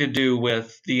something to do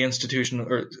with the institution,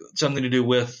 or something to do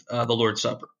with the Lord's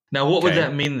Supper. Now, what would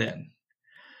that mean then?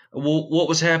 Well, what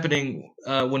was happening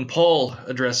when Paul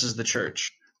addresses the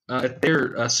church at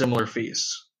their similar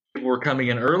feasts? People were coming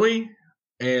in early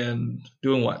and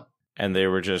doing what? And they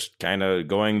were just kind of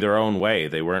going their own way.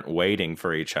 They weren't waiting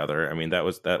for each other. I mean, that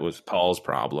was Paul's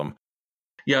problem.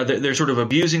 Yeah, they're sort of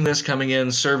abusing this, coming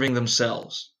in, serving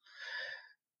themselves.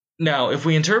 Now, if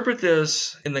we interpret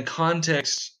this in the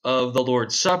context of the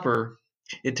Lord's Supper,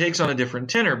 it takes on a different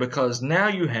tenor, because now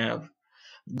you have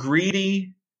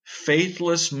greedy,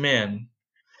 faithless men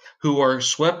who are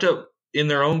swept up in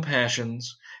their own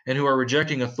passions and who are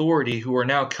rejecting authority, who are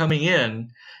now coming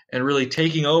in and really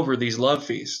taking over these love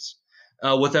feasts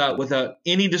without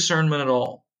any discernment at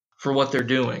all for what they're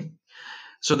doing.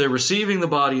 So they're receiving the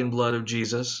body and blood of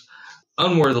Jesus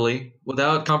unworthily,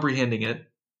 without comprehending it,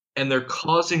 and they're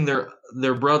causing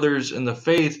their brothers in the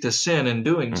faith to sin in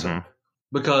doing so,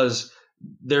 because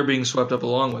they're being swept up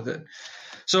along with it.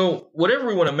 So whatever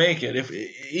we want to make it,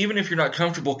 even if you're not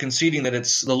comfortable conceding that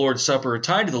it's the Lord's Supper or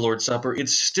tied to the Lord's Supper,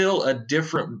 it's still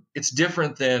it's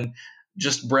different than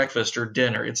just breakfast or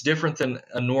dinner. It's different than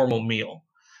a normal meal.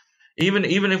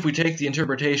 even if we take the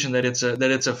interpretation that it's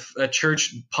a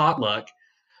church potluck,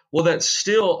 well, that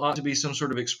still ought to be some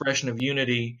sort of expression of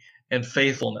unity and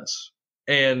faithfulness.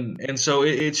 And so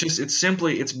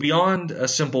it's beyond a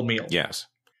simple meal. Yes.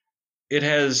 It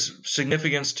has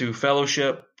significance to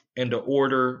fellowship and to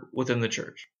order within the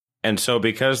church. And so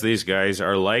because these guys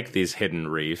are like these hidden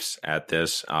reefs at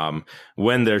this,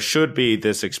 when there should be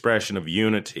this expression of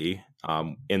unity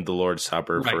in the Lord's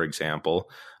Supper, Right. for example,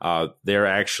 they're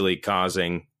actually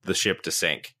causing the ship to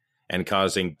sink and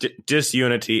causing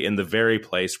disunity in the very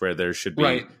place where there should be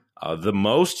Right. The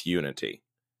most unity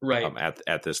Right.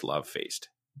 at this love feast.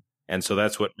 And so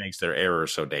that's what makes their error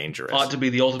so dangerous. Ought to be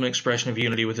the ultimate expression of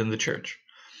unity within the church.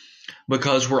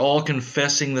 Because we're all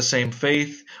confessing the same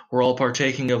faith, we're all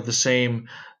partaking of the same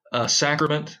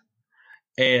sacrament,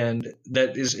 and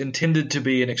that is intended to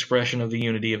be an expression of the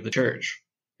unity of the church,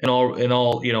 and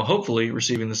all hopefully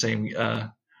receiving the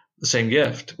same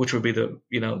gift, which would be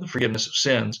the forgiveness of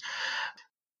sins.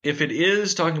 If it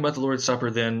is talking about the Lord's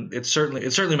Supper, then it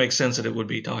certainly makes sense that it would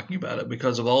be talking about it,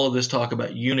 because of all of this talk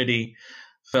about unity,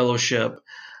 fellowship,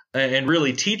 and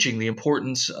really teaching the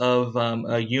importance of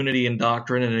a unity in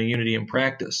doctrine and a unity in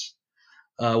practice,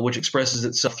 which expresses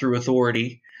itself through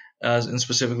authority, and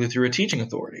specifically through a teaching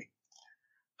authority,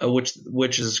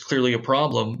 which is clearly a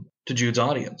problem to Jude's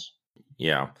audience.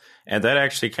 Yeah, and that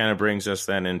actually kind of brings us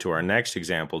then into our next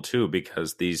example too,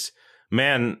 because these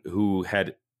men who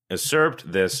had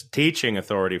usurped this teaching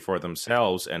authority for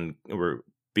themselves and were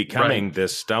becoming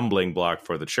this stumbling block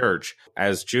for the church,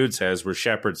 as Jude says, were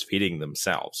shepherds feeding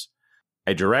themselves.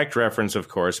 A direct reference, of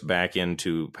course, back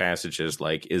into passages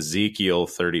like Ezekiel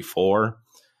 34,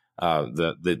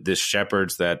 the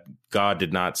shepherds that God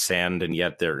did not send, and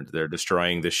yet they're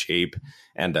destroying the sheep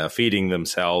and feeding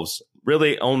themselves,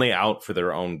 really only out for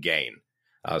their own gain.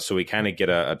 So we kind of get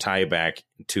a tie back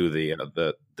to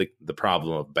the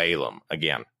problem of Balaam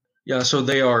again. Yeah, so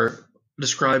they are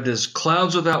described as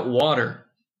clouds without water,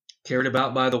 carried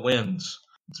about by the winds.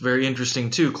 It's very interesting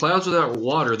too. Clouds without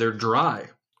water, they're dry.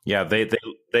 Yeah,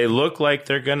 they look like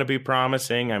they're going to be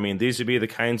promising. I mean, these would be the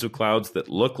kinds of clouds that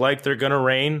look like they're going to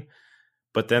rain,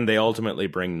 but then they ultimately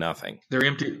bring nothing. They're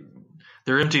empty.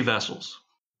 They're empty vessels.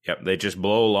 Yep, they just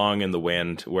blow along in the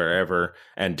wind wherever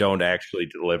and don't actually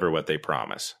deliver what they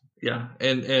promise. Yeah,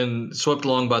 and swept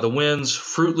along by the winds,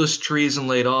 fruitless trees in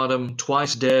late autumn,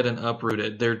 twice dead and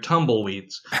uprooted. They're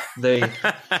tumbleweeds. They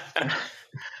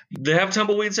have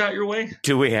tumbleweeds out your way?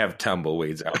 Do we have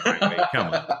tumbleweeds out my way?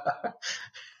 Come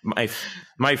on.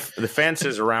 The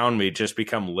fences around me just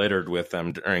become littered with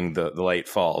them during the late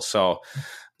fall. So,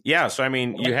 yeah. So I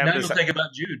mean, you have now this. You'll think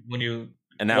about Jude when you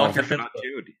and now walk your fence.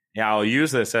 Jude. Yeah, I'll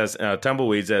use this as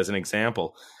tumbleweeds as an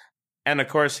example. And of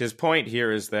course, his point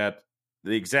here is that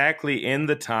exactly in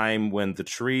the time when the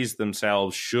trees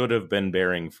themselves should have been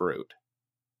bearing fruit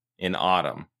in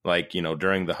autumn, like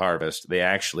during the harvest, they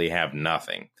actually have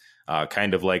nothing.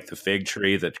 Kind of like the fig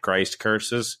tree that Christ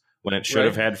curses when it should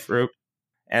have had fruit.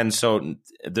 And so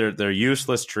they're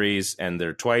useless trees, and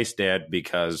they're twice dead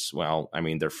because, well, I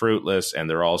mean, they're fruitless, and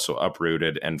they're also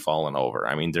uprooted and fallen over.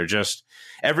 I mean, they're just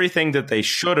everything that they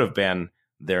should have been,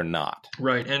 they're not.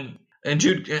 Right. And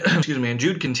Jude, and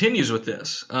Jude continues with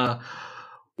this.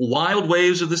 Wild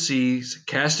waves of the seas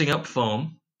casting up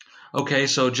foam. Okay,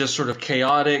 so just sort of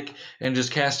chaotic and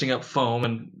just casting up foam,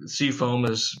 and sea foam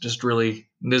is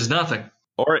nothing.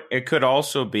 Or it could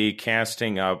also be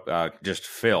casting up just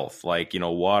filth, like,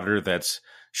 water that's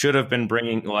should have been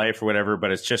bringing life or whatever,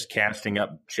 but it's just casting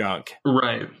up junk.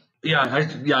 Right.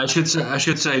 I should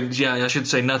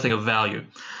say nothing of value.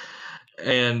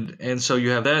 And so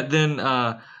you have that. Then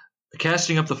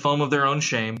casting up the foam of their own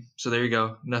shame. So there you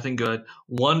go. Nothing good.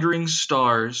 Wandering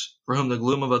stars, for whom the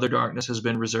gloom of other darkness has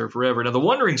been reserved forever. Now, the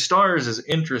wandering stars is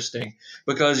interesting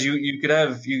because you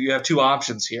have two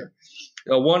options here.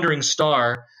 A wandering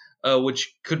star,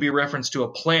 which could be a reference to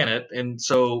a planet, and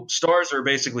so stars are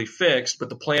basically fixed, but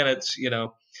the planets,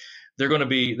 they're going to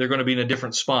be in a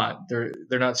different spot. They're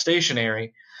not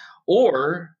stationary.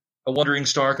 Or a wandering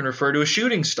star can refer to a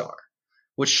shooting star,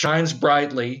 which shines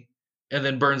brightly and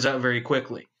then burns out very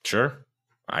quickly. Sure.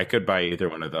 I could buy either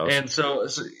one of those. And so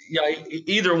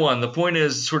either one. The point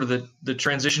is sort of the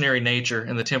transitionary nature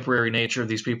and the temporary nature of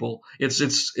these people.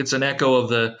 It's an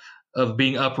echo of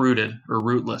being uprooted or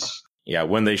rootless. Yeah,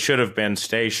 when they should have been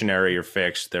stationary or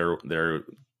fixed, they're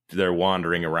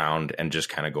wandering around and just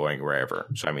kind of going wherever.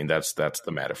 So I mean, that's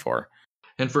the metaphor.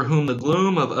 And for whom the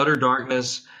gloom of utter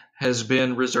darkness has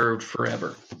been reserved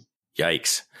forever.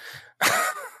 Yikes.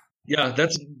 Yeah,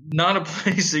 that's not a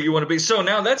place that you want to be. So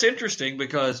now that's interesting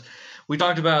because we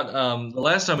talked about the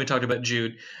last time we talked about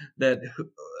Jude, that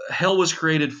hell was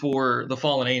created for the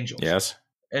fallen angels. Yes.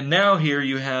 And now here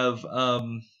you have,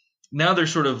 now they're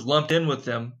sort of lumped in with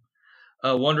them,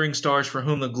 wandering stars for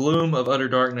whom the gloom of utter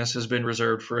darkness has been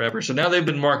reserved forever. So now they've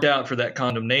been marked out for that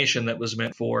condemnation that was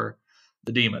meant for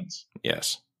the demons.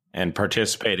 Yes. And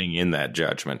participating in that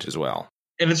judgment as well.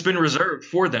 And it's been reserved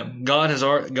for them. God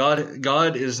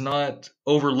is not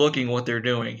overlooking what they're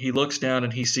doing. He looks down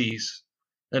and he sees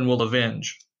and will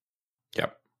avenge.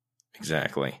 Yep.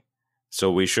 Exactly.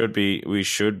 So we should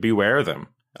beware of them.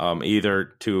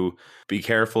 Either to be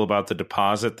careful about the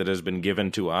deposit that has been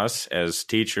given to us as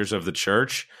teachers of the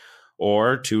church,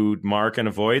 or to mark and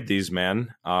avoid these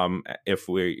men if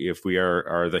we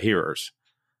are the hearers,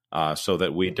 so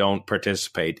that we don't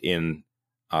participate in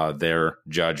their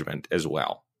judgment as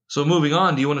well. So moving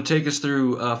on, do you want to take us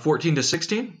through 14 to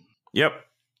 16? Yep.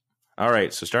 All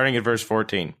right, so starting at verse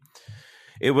 14.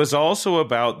 It was also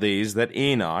about these that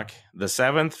Enoch, the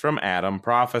seventh from Adam,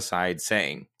 prophesied,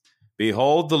 saying,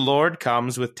 Behold, the Lord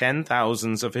comes with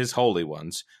 10,000s of his holy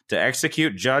ones, to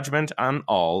execute judgment on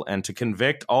all, and to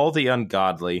convict all the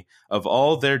ungodly of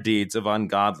all their deeds of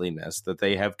ungodliness that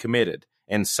they have committed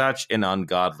in such an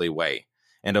ungodly way,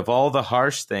 and of all the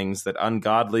harsh things that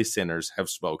ungodly sinners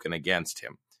have spoken against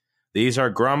him. These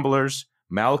are grumblers,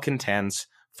 malcontents,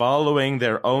 following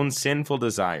their own sinful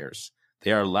desires.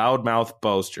 They are loudmouth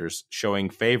boasters, showing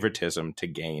favoritism to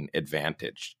gain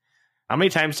advantage. How many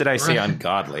times did I say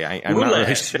ungodly? I'm not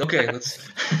really sure. Okay,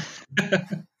 let's.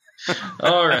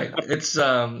 All right, it's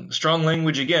strong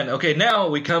language again. Okay, now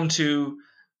we come to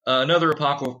another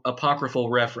apocryphal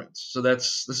reference. So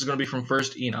this is going to be from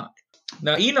First Enoch.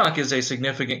 Now, Enoch is a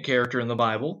significant character in the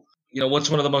Bible. What's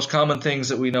one of the most common things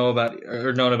that we know about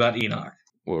or known about Enoch?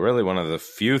 Well, really, one of the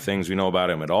few things we know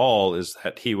about him at all is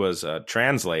that he was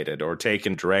translated or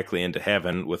taken directly into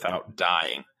heaven without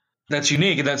dying. That's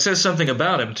unique, and that says something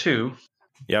about him, too.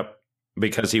 Yep,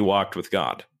 because he walked with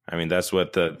God. I mean, that's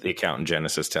what the account in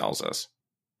Genesis tells us.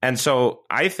 And so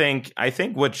I think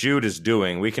what Jude is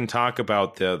doing, we can talk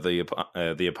about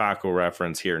the apocryphal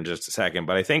reference here in just a second,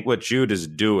 but I think what Jude is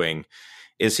doing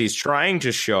is he's trying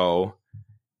to show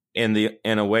in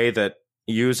a way that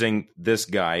using this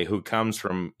guy who comes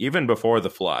from even before the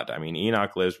flood. I mean,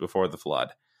 Enoch lives before the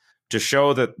flood. To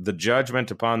show that the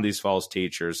judgment upon these false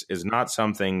teachers is not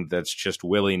something that's just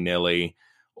willy-nilly,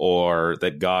 or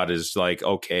that God is like,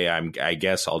 okay, I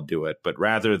guess I'll do it, but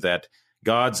rather that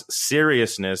God's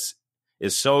seriousness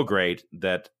is so great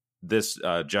that this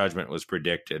judgment was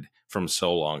predicted from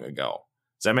so long ago.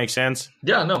 Does that make sense?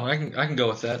 Yeah, no, I can go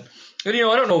with that. And I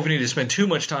don't know if we need to spend too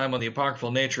much time on the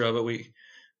apocryphal nature of it.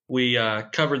 We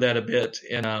covered that a bit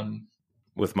in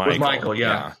with Michael. With Michael,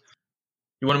 yeah.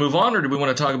 You want to move on, or do we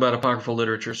want to talk about apocryphal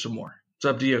literature some more? It's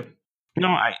up to you. No,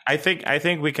 I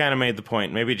think we kind of made the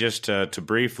point. Maybe just to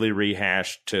briefly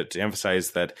rehash to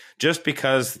emphasize that just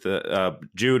because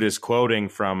Jude is quoting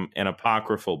from an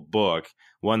apocryphal book,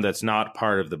 one that's not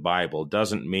part of the Bible,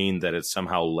 doesn't mean that it's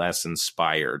somehow less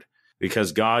inspired.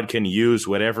 Because God can use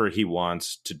whatever he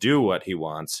wants to do what he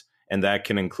wants, and that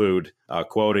can include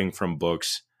quoting from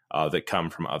books that come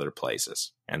from other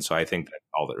places. And so I think that's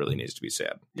all that really needs to be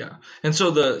said. Yeah. And so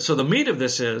the meat of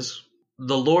this is,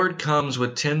 the Lord comes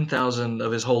with 10,000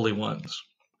 of his holy ones.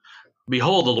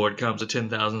 Behold, the Lord comes with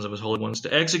 10,000s of his holy ones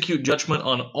to execute judgment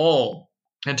on all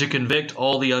and to convict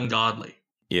all the ungodly.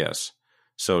 Yes.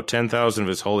 So 10,000 of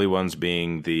his holy ones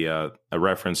being a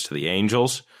reference to the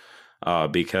angels,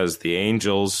 because the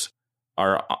angels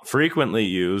are frequently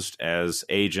used as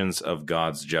agents of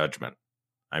God's judgment.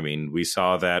 I mean, we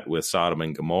saw that with Sodom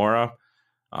and Gomorrah.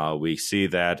 We see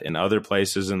that in other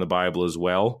places in the Bible as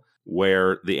well,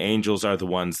 where the angels are the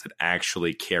ones that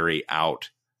actually carry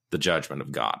out the judgment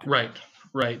of God. Right.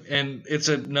 And it's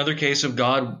another case of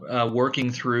God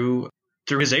working through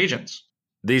his agents.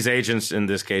 These agents in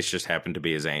this case just happen to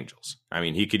be his angels. I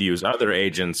mean, he could use other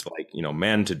agents like,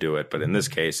 men to do it, but in this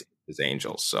case, his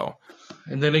angels. So,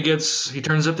 and then he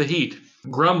turns up the heat.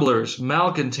 Grumblers,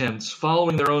 malcontents,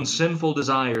 following their own sinful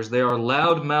desires. They are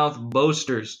loudmouth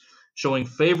boasters, showing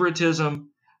favoritism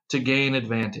to gain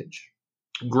advantage.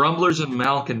 Grumblers and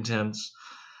malcontents,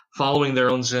 following their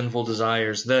own sinful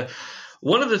desires.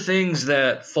 One of the things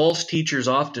that false teachers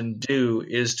often do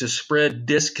is to spread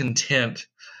discontent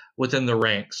within the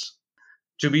ranks.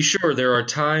 To be sure, there are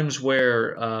times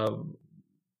where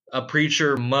a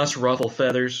preacher must ruffle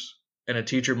feathers and a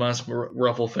teacher must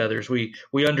ruffle feathers. We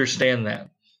understand that.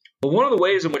 But one of the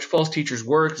ways in which false teachers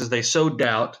work is they sow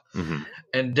doubt,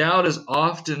 and doubt is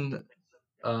often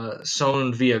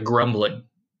sown via grumbling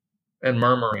and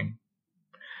murmuring,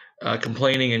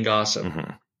 complaining and gossip.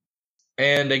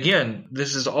 And again,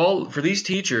 this is all for these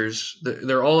teachers.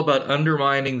 They're all about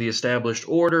undermining the established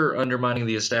order, undermining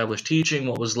the established teaching,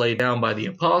 what was laid down by the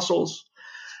apostles,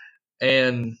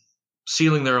 and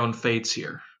sealing their own fates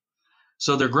here.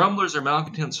 So they're grumblers, they're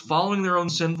malcontents, following their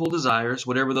own sinful desires,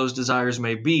 whatever those desires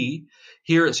may be.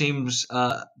 Here it seems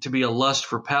to be a lust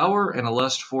for power and a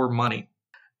lust for money.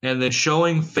 And then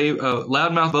showing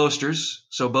loudmouth boasters,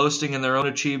 so boasting in their own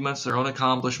achievements, their own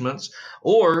accomplishments,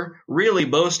 or really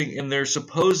boasting in their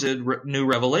supposed new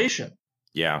revelation.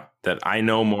 Yeah, that I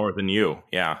know more than you.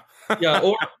 Yeah.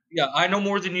 I know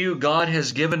more than you. God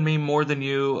has given me more than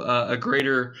you, a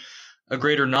greater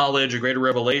knowledge, a greater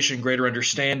revelation, greater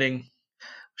understanding,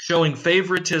 showing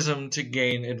favoritism to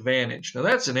gain advantage. Now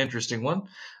that's an interesting one.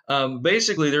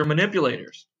 Basically, they're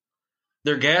manipulators.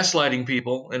 They're gaslighting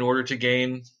people in order to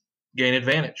gain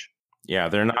advantage. Yeah,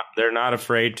 they're not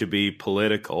afraid to be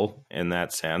political in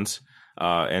that sense,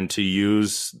 and to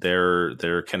use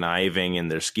their conniving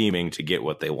and their scheming to get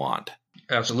what they want.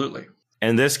 Absolutely.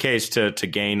 In this case, to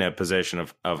gain a position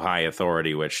of high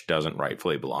authority, which doesn't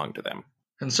rightfully belong to them.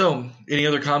 And so, any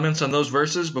other comments on those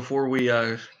verses before we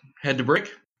head to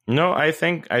break? No, I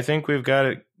think we've got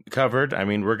it covered. I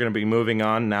mean, we're going to be moving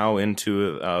on now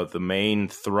into the main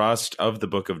thrust of the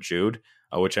book of Jude,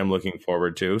 which I'm looking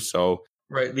forward to. So,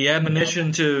 right, the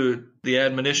admonition to the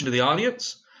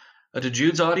audience, to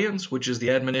Jude's audience, which is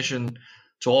the admonition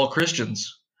to all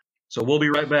Christians. So we'll be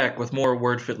right back with more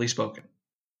Word Fitly Spoken.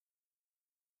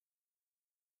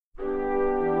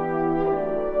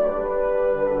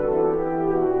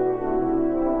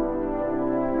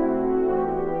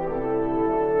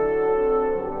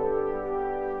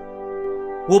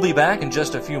 We'll be back in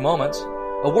just a few moments.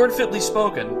 A Word Fitly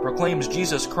Spoken proclaims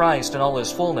Jesus Christ in all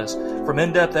his fullness, from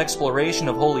in-depth exploration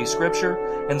of Holy Scripture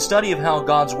and study of how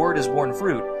God's Word has borne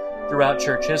fruit throughout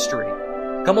church history.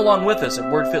 Come along with us at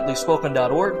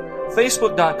wordfitlyspoken.org,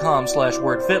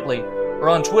 facebook.com/wordfitly, or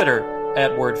on Twitter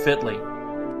 @wordfitly.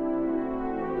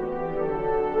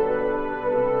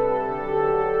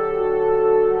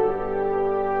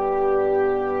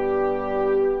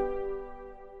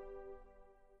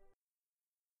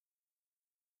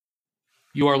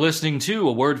 You are listening to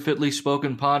a Word Fitly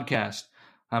Spoken podcast.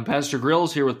 I'm Pastor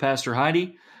Grills here with Pastor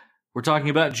Heidi. We're talking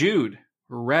about Jude.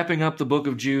 We're wrapping up the book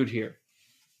of Jude here.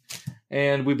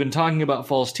 And we've been talking about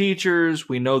false teachers.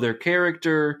 We know their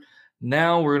character.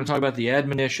 Now we're going to talk about the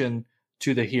admonition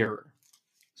to the hearer.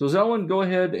 So Zelwyn, go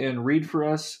ahead and read for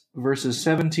us verses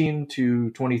 17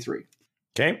 to 23.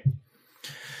 Okay.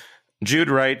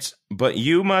 Jude writes, "But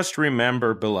you must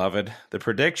remember, beloved, the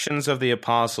predictions of the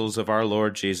apostles of our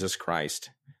Lord Jesus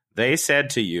Christ. They said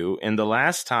to you, in the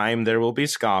last time there will be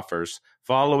scoffers,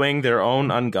 following their own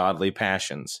ungodly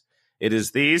passions. It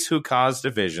is these who cause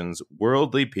divisions,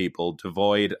 worldly people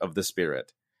devoid of the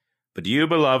Spirit. But you,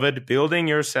 beloved, building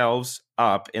yourselves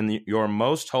up in your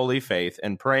most holy faith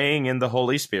and praying in the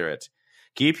Holy Spirit,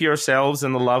 keep yourselves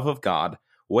in the love of God,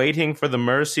 waiting for the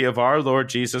mercy of our Lord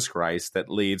Jesus Christ that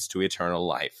leads to eternal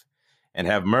life. And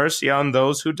have mercy on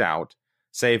those who doubt.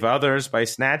 Save others by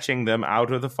snatching them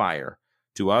out of the fire.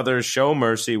 To others show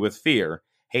mercy with fear,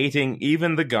 hating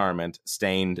even the garment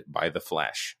stained by the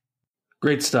flesh."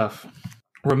 Great stuff.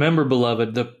 Remember,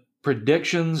 beloved, the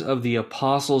predictions of the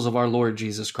apostles of our Lord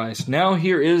Jesus Christ. Now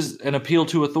here is an appeal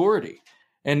to authority.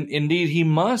 And indeed, he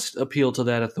must appeal to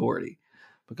that authority.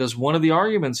 Because one of the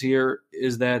arguments here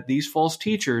is that these false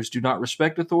teachers do not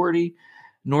respect authority,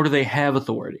 nor do they have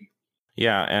authority.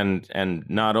 Yeah, and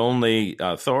not only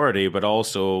authority, but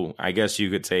also, I guess you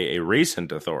could say, a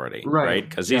recent authority, right?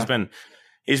 Because he's been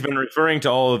referring to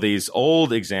all of these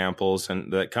old examples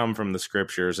and that come from the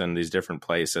scriptures and these different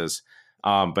places.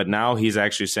 But now he's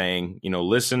actually saying,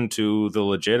 listen to the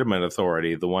legitimate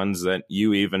authority, the ones that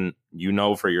you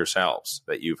know for yourselves,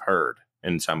 that you've heard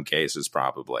in some cases,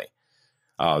 probably.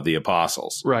 The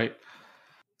apostles. Right.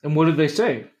 And what did they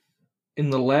say?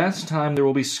 In the last time there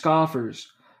will be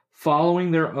scoffers following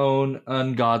their own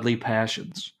ungodly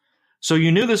passions. So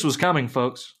you knew this was coming,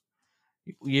 folks.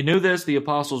 You knew this. The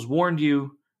apostles warned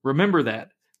you. Remember that.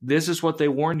 This is what they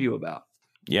warned you about.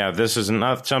 Yeah, this is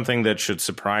not something that should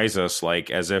surprise us,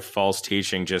 like as if false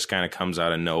teaching just kind of comes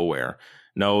out of nowhere.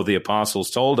 No, the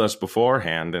apostles told us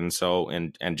beforehand, and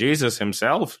Jesus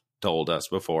himself told us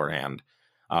beforehand.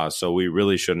 So we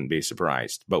really shouldn't be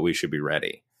surprised, but we should be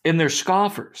ready. And they're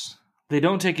scoffers. They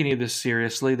don't take any of this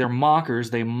seriously. They're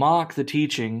mockers. They mock the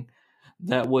teaching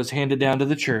that was handed down to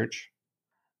the church,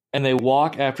 and they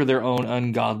walk after their own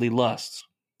ungodly lusts.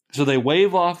 So they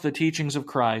wave off the teachings of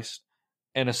Christ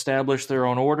and establish their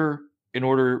own order in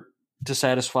order to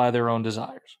satisfy their own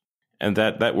desires. And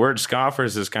that word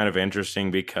scoffers is kind of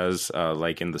interesting because,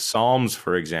 like in the Psalms,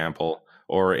 for example,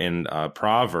 or in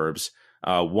Proverbs,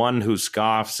 one who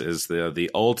scoffs is the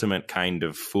ultimate kind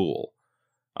of fool.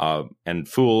 And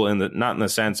fool not in the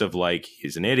sense of like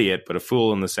he's an idiot, but a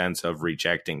fool in the sense of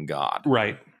rejecting God.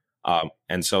 Right.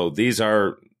 And so these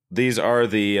are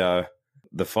the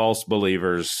false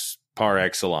believers par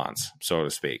excellence, so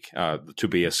to speak, to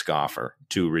be a scoffer,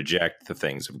 to reject the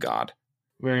things of God.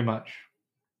 Very much.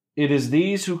 It is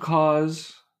these who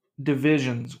cause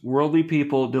divisions, worldly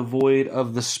people devoid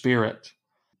of the Spirit.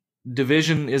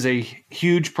 Division is a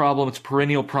huge problem. It's a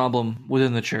perennial problem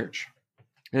within the church.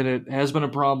 And it has been a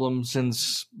problem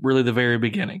since really the very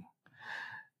beginning.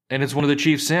 And it's one of the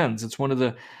chief sins. It's one of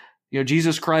the,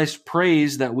 Jesus Christ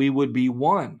prays that we would be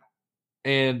one.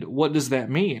 And what does that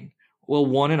mean? Well,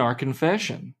 one in our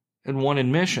confession and one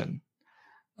in mission,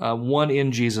 one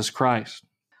in Jesus Christ.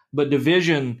 But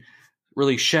division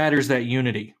really shatters that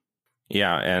unity.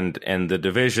 Yeah, and the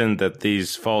division that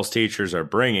these false teachers are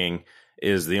bringing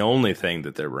is the only thing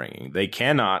that they're bringing. They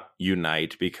cannot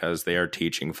unite because they are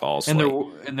teaching falsely.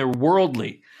 And they're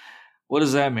worldly. What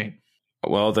does that mean?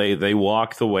 Well, they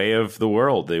walk the way of the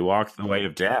world. They walk the way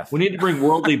of death. We need to bring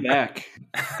worldly back.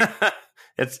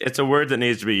 It's a word that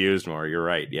needs to be used more. You're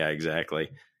right. Yeah, exactly.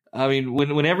 I mean,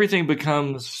 when everything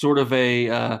becomes sort of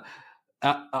an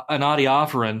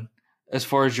adiaphoron as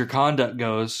far as your conduct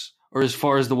goes, or as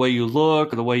far as the way you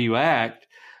look or the way you act,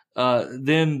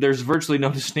 then there's virtually no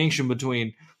distinction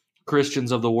between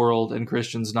Christians of the world and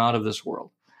Christians not of this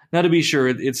world. Now, to be sure,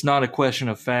 it's not a question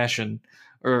of fashion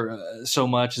or so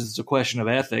much as it's a question of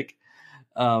ethic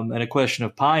and a question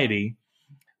of piety,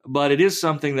 but it is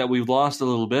something that we've lost a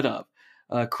little bit of.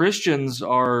 Christians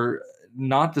are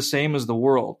not the same as the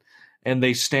world, and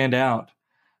they stand out.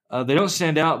 They don't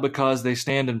stand out because they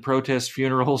stand and protest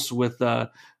funerals with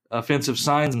offensive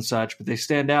signs and such, but they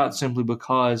stand out simply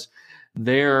because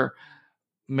their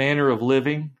manner of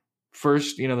living,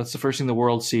 first, that's the first thing the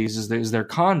world sees, is their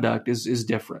conduct is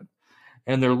different,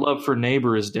 and their love for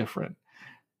neighbor is different,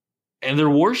 and their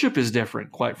worship is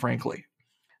different, quite frankly.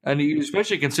 And you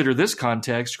especially consider this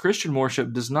context, Christian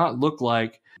worship does not look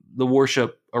like the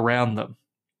worship around them.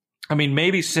 I mean,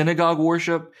 maybe synagogue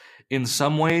worship in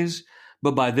some ways,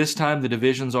 but by this time the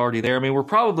division's already there. I mean, we're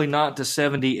probably not to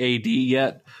 70 AD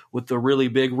yet with the really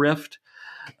big rift.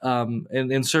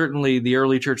 And certainly the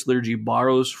early church liturgy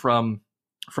borrows from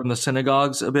the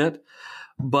synagogues a bit.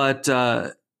 But,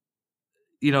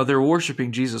 they're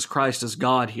worshiping Jesus Christ as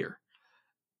God here.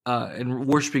 And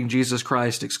worshiping Jesus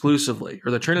Christ exclusively,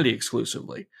 or the Trinity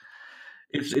exclusively.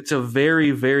 It's a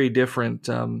very, very different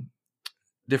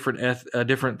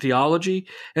theology,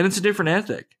 and it's a different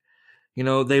ethic.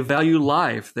 They value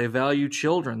life, they value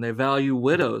children, they value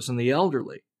widows and the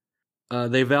elderly.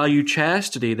 They value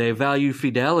chastity, they value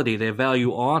fidelity, they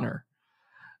value honor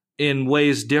in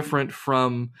ways different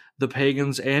from the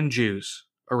pagans and Jews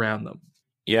around them.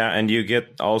 Yeah, and you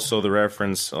get also the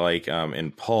reference like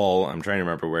in Paul, I'm trying to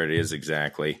remember where it is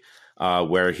exactly,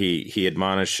 where he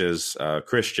admonishes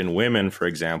Christian women, for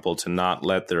example, to not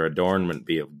let their adornment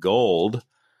be of gold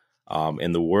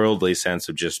in the worldly sense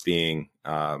of just being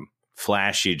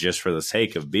flashy just for the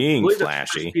sake of being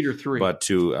flashy. 1 Peter 3. But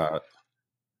to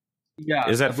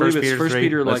is that 1 Peter 3? 1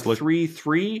 Peter like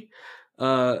 3:3.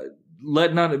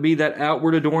 Let not it be that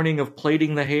outward adorning of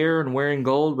plaiting the hair and wearing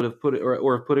gold, but of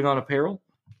putting on apparel.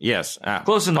 Yes,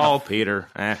 close enough. Paul, Peter,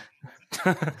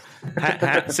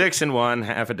 6 in one,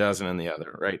 half a dozen in the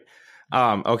other, right?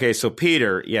 Okay, so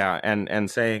Peter, yeah,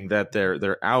 and saying that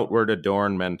their outward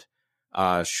adornment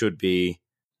should be.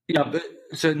 Yeah, but,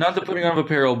 so not the putting on of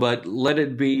apparel, but let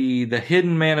it be the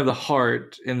hidden man of the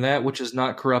heart in that which is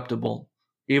not corruptible,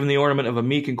 even the ornament of a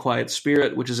meek and quiet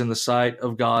spirit, which is in the sight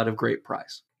of God of great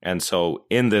price. And so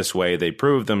in this way, they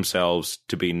prove themselves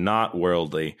to be not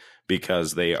worldly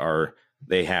because they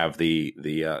have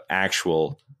the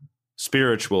actual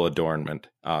spiritual adornment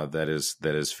that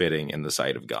is fitting in the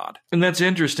sight of God. And that's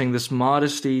interesting. This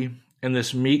modesty and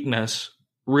this meekness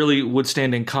really would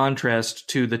stand in contrast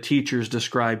to the teachers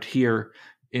described here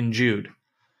in Jude.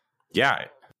 Yeah.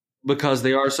 Because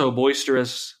they are so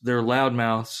boisterous, they're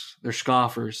loudmouths, they're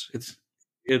scoffers.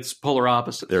 It's polar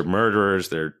opposites. They're murderers,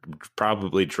 they're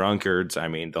probably drunkards. I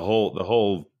mean, the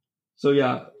whole So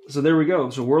yeah, so there we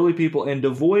go. So worldly people and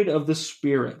devoid of the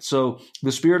Spirit. So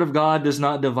the Spirit of God does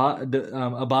not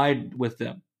abide with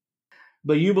them.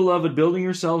 But you, beloved, building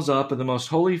yourselves up in the most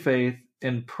holy faith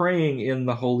and praying in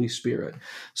the Holy Spirit.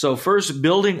 So first,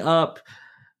 building up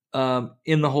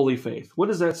in the holy faith. What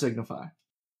does that signify?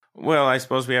 Well, I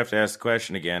suppose we have to ask the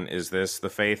question again, is this the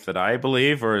faith that I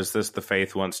believe, or is this the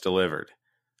faith once delivered?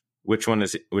 Which one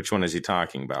is he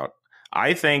talking about?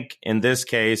 I think in this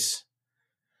case,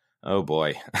 oh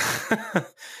boy,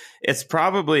 it's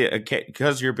probably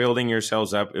because you're building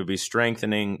yourselves up. It would be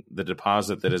strengthening the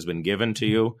deposit that has been given to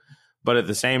you. But at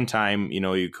the same time,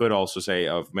 you could also say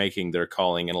of making their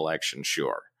calling and election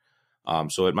sure.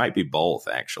 So it might be both,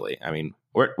 actually. I mean,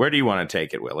 where do you want to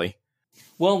take it, Willie?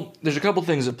 Well, there's a couple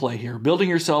things at play here. Building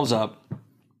yourselves up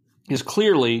is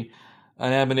clearly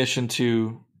an admonition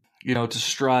to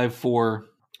strive for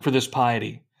this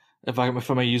piety, if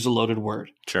I may use a loaded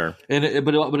word. Sure.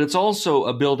 But it's also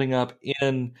a building up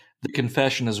in the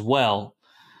confession as well.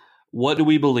 What do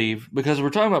we believe? Because we're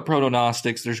talking about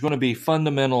proto-Gnostics, there's going to be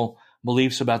fundamental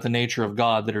beliefs about the nature of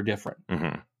God that are different.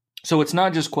 Mm-hmm. So it's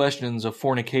not just questions of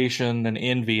fornication and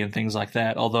envy and things like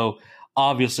that, although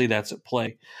obviously that's at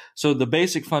play. So the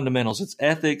basic fundamentals, it's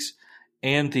ethics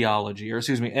and theology,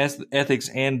 ethics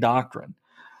and doctrine.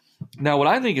 Now, what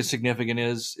I think is significant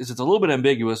is it's a little bit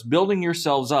ambiguous. Building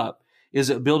yourselves up, is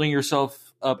it building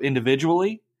yourself up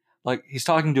individually? Like he's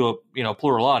talking to a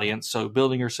plural audience, so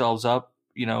building yourselves up,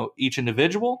 each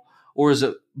individual, or is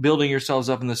it building yourselves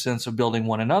up in the sense of building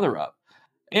one another up?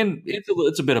 And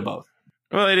it's a bit of both.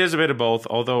 Well, it is a bit of both,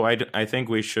 although I think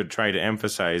we should try to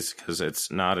emphasize, because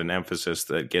it's not an emphasis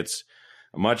that gets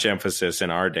much emphasis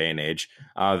in our day and age,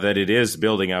 that it is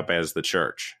building up as the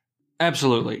church.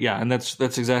 Absolutely, yeah, and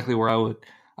that's exactly where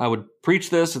I would preach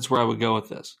this. It's where I would go with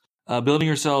this. Building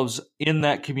yourselves in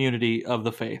that community of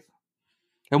the faith.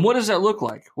 And what does that look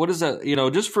like? What is that,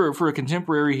 just for a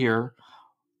contemporary here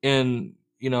in,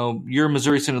 your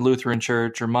Missouri Synod Lutheran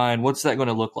Church or mine, what's that going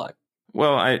to look like?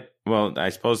 Well, I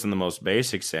suppose in the most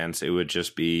basic sense, it would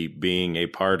just be being a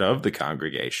part of the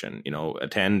congregation,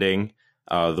 attending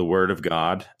the Word of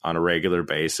God on a regular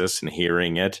basis and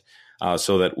hearing it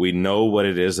so that we know what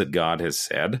it is that God has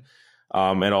said,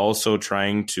 and also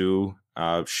trying to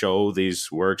show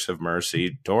these works of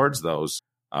mercy towards those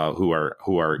who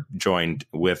are joined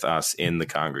with us in the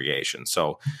congregation.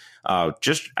 So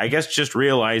just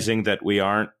realizing that we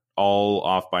aren't all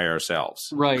off by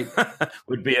ourselves, right,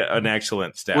 would be an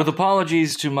excellent step. With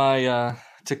apologies to my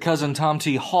to cousin Tom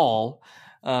T. Hall,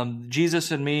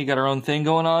 Jesus and me got our own thing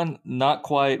going on. Not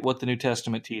quite what the New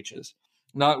Testament teaches,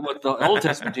 not what the Old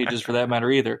Testament teaches, for that matter,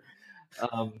 either.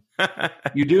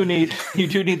 You do need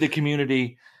the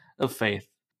community of faith.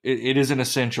 It is an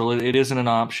essential. It isn't an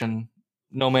option.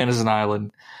 No man is an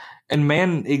island, and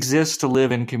man exists to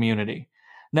live in community.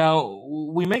 Now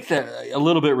we make that a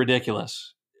little bit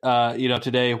ridiculous.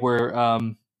 Today where,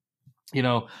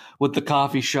 with the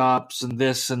coffee shops and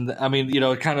this and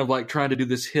kind of like trying to do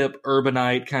this hip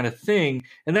urbanite kind of thing.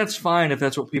 And that's fine if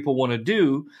that's what people want to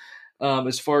do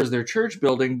as far as their church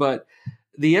building. But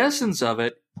the essence of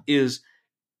it is,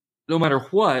 no matter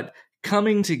what,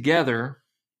 coming together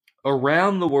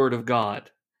around the Word of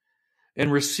God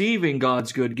and receiving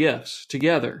God's good gifts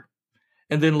together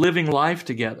and then living life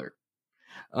together.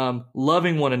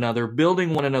 Loving one another,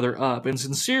 building one another up, and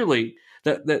sincerely,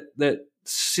 that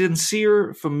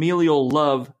sincere familial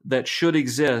love that should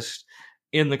exist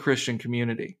in the Christian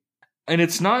community. And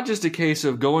it's not just a case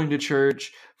of going to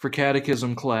church for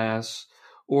catechism class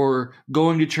or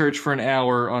going to church for an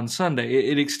hour on Sunday.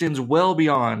 It extends well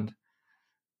beyond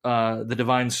the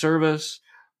divine service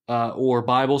or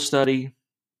Bible study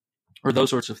or those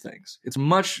sorts of things. It's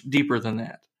much deeper than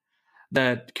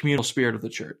that communal spirit of the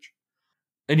church.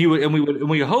 And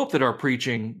we hope that our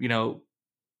preaching,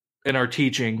 and our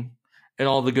teaching and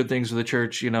all the good things of the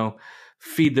church,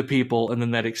 feed the people, and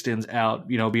then that extends out,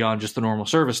 beyond just the normal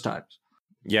service times.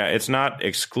 Yeah, it's not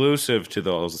exclusive to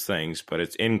those things, but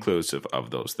it's inclusive of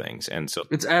those things. And so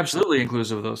it's absolutely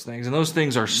inclusive of those things, and those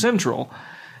things are central.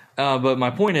 But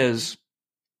my point is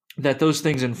that those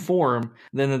things inform,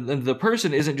 then the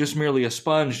person isn't just merely a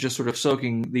sponge just sort of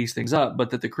soaking these things up, but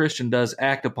that the Christian does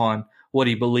act upon what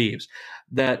he believes,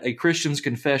 that a Christian's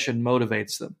confession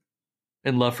motivates them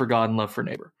in love for God and love for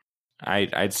neighbor.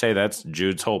 I'd say that's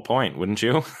Jude's whole point, wouldn't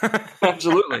you?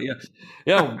 Absolutely, yeah.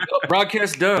 Yeah,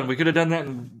 broadcast done. We could have done that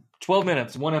in 12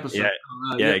 minutes, one episode.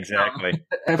 Yeah, exactly.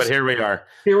 But here we are.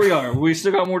 Here we are. We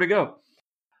still got more to go.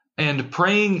 And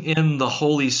praying in the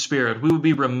Holy Spirit. We would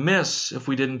be remiss if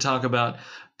we didn't talk about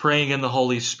praying in the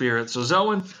Holy Spirit. So,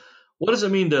 Zelwyn, what does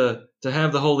it mean to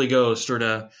have the Holy Ghost or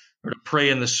to pray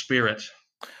in the Spirit?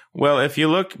 Well, if you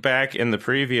look back in the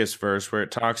previous verse where it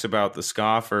talks about the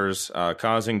scoffers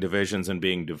causing divisions and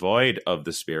being devoid of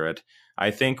the Spirit,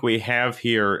 I think we have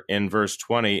here in verse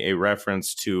 20 a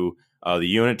reference to the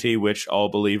unity which all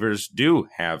believers do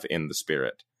have in the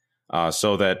Spirit.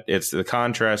 So that it's the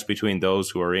contrast between those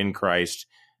who are in Christ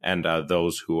and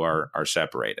those who are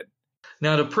separated.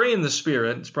 Now, to pray in the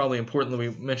Spirit, it's probably important that we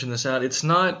mention this out. It's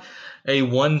not a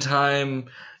one-time,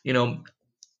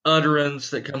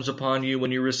 utterance that comes upon you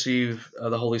when you receive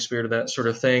the Holy Spirit or that sort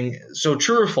of thing. So,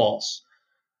 true or false?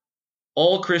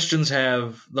 All Christians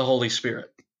have the Holy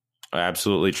Spirit.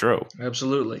 Absolutely true.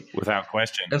 Absolutely. Without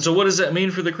question. And so what does that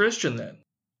mean for the Christian then?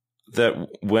 That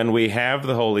when we have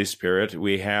the Holy Spirit,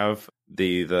 we have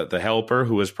the helper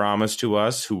who is promised to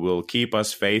us, who will keep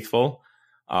us faithful,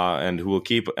 and who will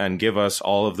keep and give us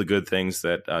all of the good things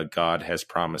that God has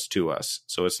promised to us.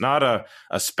 So it's not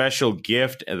a special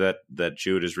gift that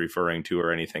Jude is referring to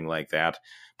or anything like that,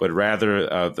 but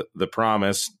rather the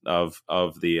promise of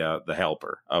the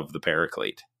helper, of the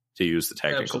paraclete, to use the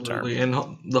technical Absolutely. term.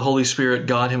 And the Holy Spirit,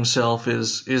 God himself,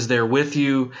 is there with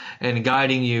you and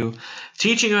guiding you,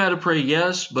 teaching you how to pray,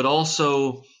 yes, but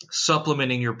also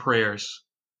supplementing your prayers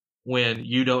when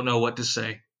you don't know what to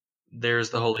say. There's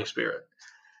the Holy Spirit.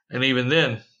 And even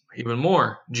then, even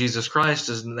more, Jesus Christ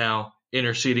is now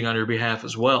interceding on your behalf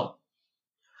as well.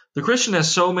 The Christian has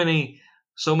so many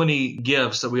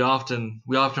gifts that we often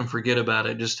forget about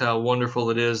it, just how wonderful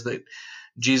it is that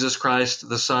Jesus Christ,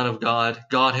 the Son of God,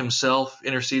 God himself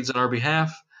intercedes on our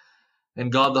behalf,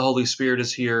 and God the Holy Spirit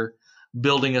is here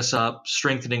building us up,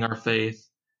 strengthening our faith,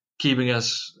 keeping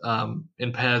us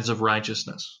in paths of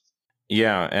righteousness.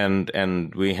 Yeah,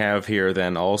 and we have here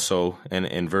then also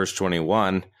in verse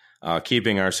 21,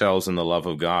 keeping ourselves in the love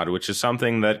of God, which is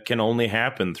something that can only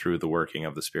happen through the working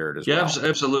of the Spirit as well. Yeah,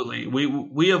 absolutely.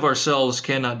 We of ourselves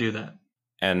cannot do that.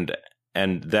 And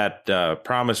that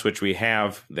promise which we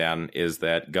have then is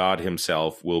that God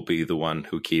himself will be the one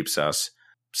who keeps us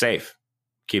safe,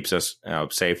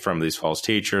 safe from these false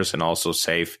teachers, and also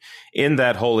safe in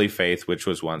that holy faith which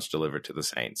was once delivered to the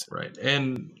saints. Right.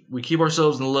 And we keep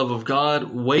ourselves in the love of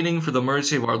God, waiting for the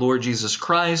mercy of our Lord Jesus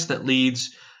Christ that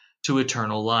leads to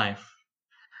eternal life.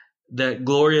 That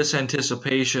glorious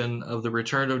anticipation of the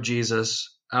return of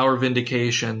Jesus, our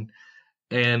vindication,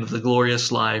 and the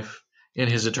glorious life in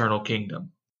his eternal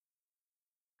kingdom.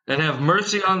 And have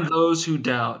mercy on those who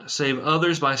doubt. Save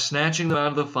others by snatching them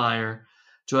out of the fire.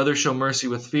 To others show mercy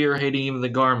with fear, hating even the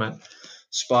garment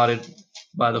spotted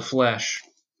by the flesh.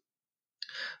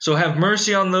 So have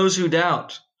mercy on those who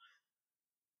doubt.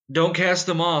 Don't cast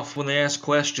them off when they ask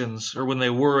questions, or when they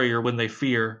worry, or when they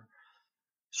fear.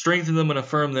 Strengthen them and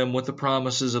affirm them with the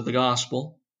promises of the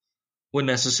gospel when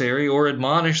necessary, or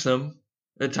admonish them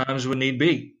at times when need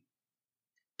be.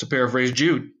 To paraphrase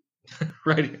Jude,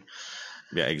 right?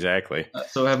 Yeah, exactly.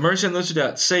 So have mercy on those who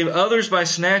doubt. Save others by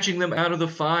snatching them out of the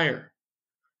fire.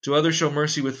 To others show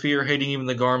mercy with fear, hating even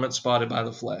the garment spotted by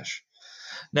the flesh.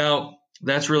 Now,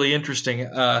 that's really interesting.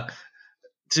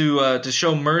 To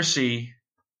show mercy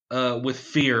with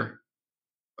fear,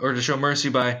 or to show mercy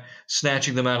by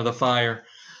snatching them out of the fire.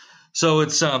 So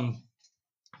it's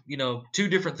two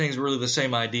different things, really the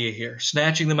same idea here.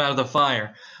 Snatching them out of the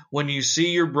fire. When you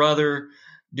see your brother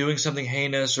doing something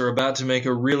heinous or about to make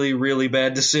a really, really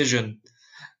bad decision,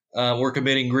 or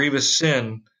committing grievous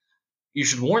sin, you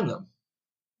should warn them,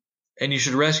 and you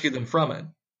should rescue them from it.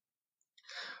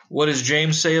 What does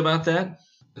James say about that?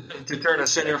 To turn a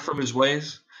sinner from his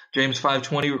ways. James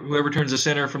 5:20, whoever turns a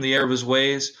sinner from the error of his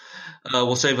ways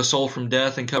will save a soul from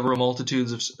death and cover a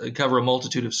multitude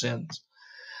of sins.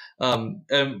 And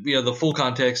the full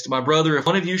context, my brother, if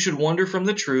one of you should wander from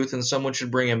the truth and someone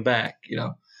should bring him back,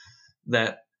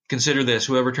 that consider this,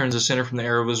 whoever turns a sinner from the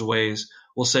error of his ways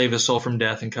will save his soul from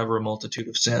death and cover a multitude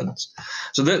of sins.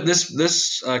 So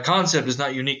this concept is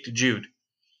not unique to Jude.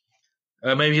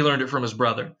 Maybe he learned it from his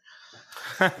brother.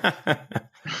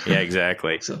 Yeah,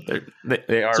 exactly. So,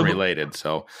 they are related.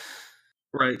 So,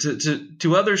 right.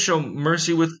 To others show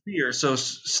mercy with fear. So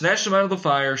snatch them out of the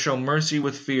fire. Show mercy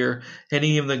with fear,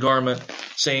 hating even the garment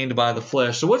stained by the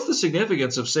flesh. So what's the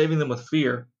significance of saving them with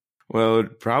fear? Well, it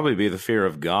would probably be the fear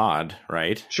of God,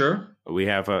 right? Sure. We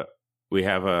have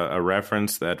a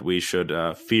reference that we should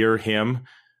fear him,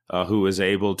 who is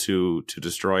able to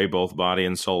destroy both body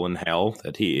and soul in hell.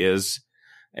 That he is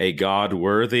a God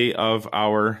worthy of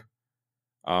our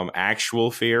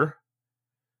actual fear,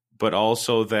 but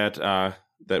also that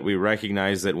we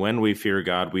recognize that when we fear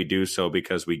God, we do so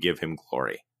because we give him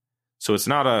glory. So it's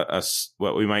not a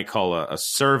what we might call a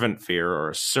servant fear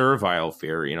or a servile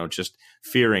fear, just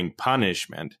fearing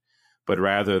punishment, but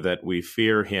rather that we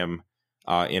fear him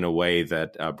in a way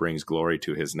that brings glory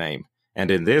to his name.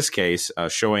 And in this case,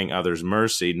 showing others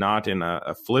mercy, not in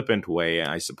a flippant way,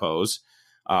 I suppose,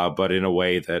 but in a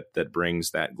way that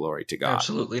brings that glory to God.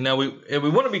 Absolutely. Now, we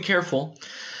want to be careful,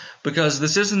 because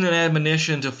this isn't an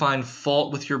admonition to find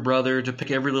fault with your brother, to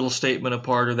pick every little statement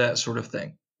apart or that sort of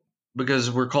thing, because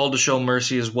we're called to show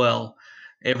mercy as well.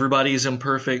 Everybody is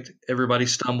imperfect. Everybody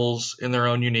stumbles in their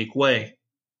own unique way.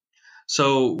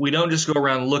 So we don't just go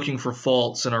around looking for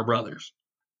faults in our brothers.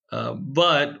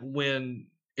 But when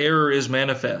error is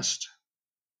manifest,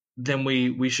 then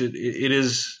we should. It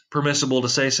is permissible to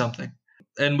say something,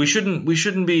 and we shouldn't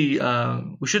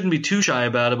be too shy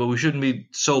about it, but we shouldn't be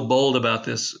so bold about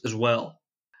this as well,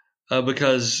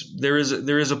 because there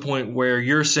is a point where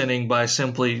you're sinning by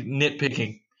simply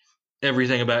nitpicking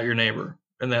everything about your neighbor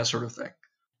and that sort of thing.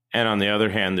 And on the other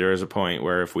hand, there is a point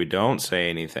where if we don't say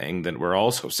anything, then we're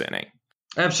also sinning.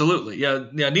 Absolutely. Yeah.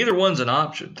 Neither one's an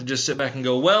option, to just sit back and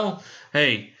go, well,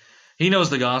 hey, he knows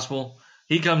the gospel.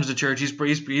 He comes to church.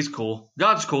 He's cool.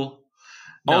 God's cool.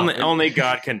 No, only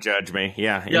God can judge me.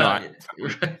 Yeah. You know.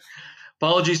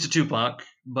 Apologies to Tupac,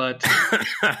 but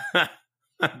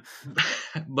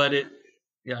but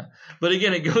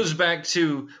again, it goes back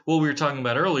to what we were talking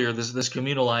about earlier, this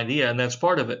communal idea, and that's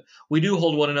part of it. We do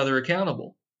hold one another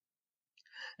accountable.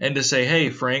 And to say, hey,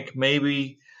 Frank,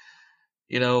 maybe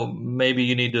you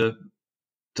need to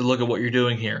look at what you're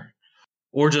doing here,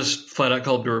 or just flat out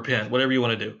call them to repent, whatever you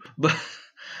want to do.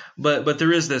 But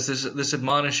there is this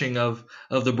admonishing of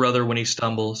the brother when he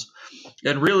stumbles,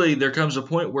 and really there comes a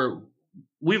point where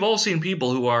we've all seen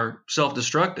people who are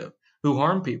self-destructive, who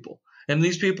harm people, and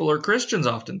these people are Christians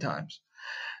oftentimes,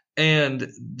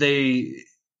 and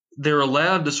they're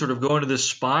allowed to sort of go into this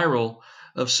spiral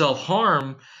of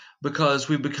self-harm because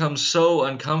we've become so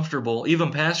uncomfortable. Even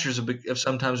pastors have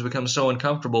sometimes become so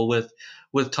uncomfortable with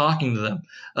talking to them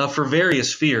for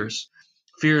various fears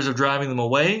of driving them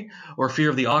away, or fear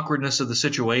of the awkwardness of the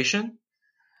situation,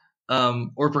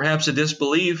 or perhaps a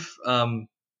disbelief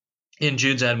in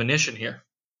Jude's admonition here.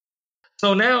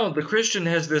 So now the Christian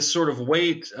has this sort of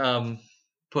weight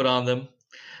put on them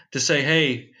to say,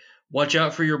 hey, watch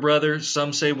out for your brother.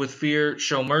 Some say with fear,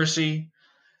 show mercy.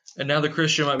 And now the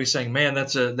Christian might be saying, man,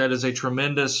 that is a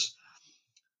tremendous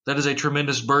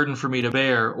burden for me to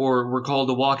bear. Or we're called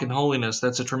to walk in holiness.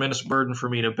 That's a tremendous burden for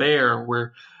me to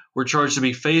bear. We're charged to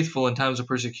be faithful in times of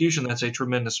persecution. That's a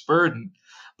tremendous burden.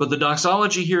 But the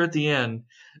doxology here at the end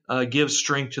gives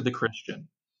strength to the Christian.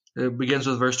 It begins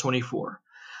with verse 24.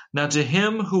 Now to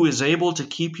him who is able to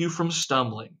keep you from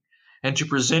stumbling and to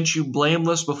present you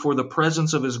blameless before the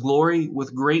presence of his glory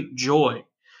with great joy,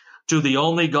 to the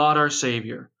only God our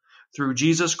Savior, through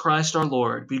Jesus Christ our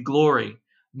Lord, be glory,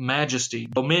 majesty,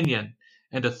 dominion,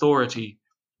 and authority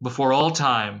before all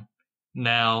time,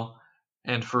 now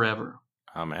and forever.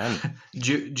 Amen.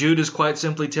 Jude is quite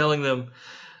simply telling them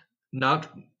not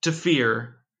to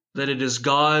fear, that it is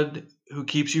God who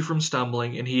keeps you from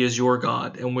stumbling, and he is your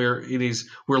God. And we're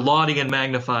lauding and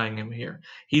magnifying him here.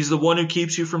 He's the one who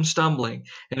keeps you from stumbling,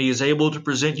 and he is able to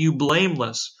present you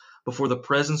blameless before the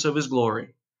presence of his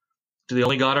glory. To the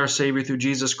only God our Savior through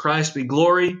Jesus Christ be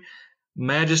glory,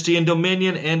 majesty, and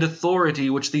dominion, and authority,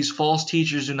 which these false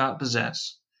teachers do not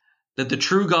possess. That the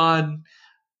true God,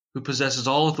 who possesses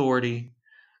all authority,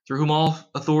 through whom all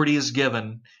authority is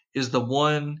given, is the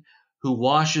one who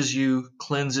washes you,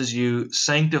 cleanses you,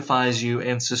 sanctifies you,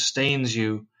 and sustains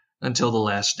you until the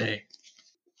last day.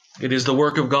 It is the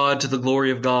work of God to the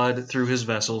glory of God through his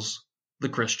vessels, the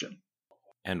Christian.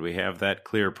 And we have that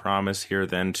clear promise here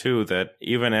then, too, that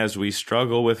even as we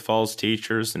struggle with false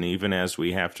teachers and even as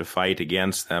we have to fight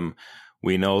against them,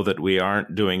 we know that we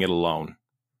aren't doing it alone,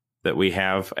 that we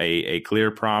have a clear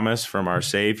promise from our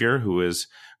Savior, who is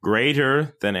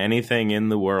greater than anything in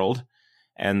the world,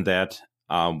 and that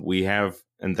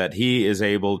that he is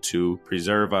able to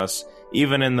preserve us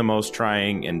even in the most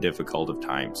trying and difficult of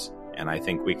times. And I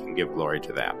think we can give glory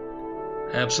to that.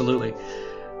 Absolutely.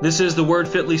 This is the Word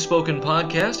Fitly Spoken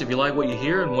podcast. If you like what you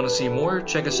hear and want to see more,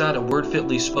 check us out at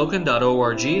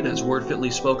wordfitlyspoken.org. That's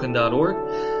wordfitlyspoken.org.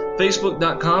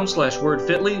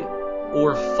 Facebook.com/wordfitly,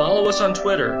 or follow us on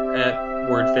Twitter at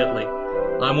wordfitly.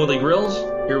 I'm Willie Grills,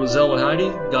 here with Zell and Heidi.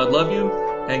 God love you,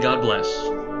 and God bless.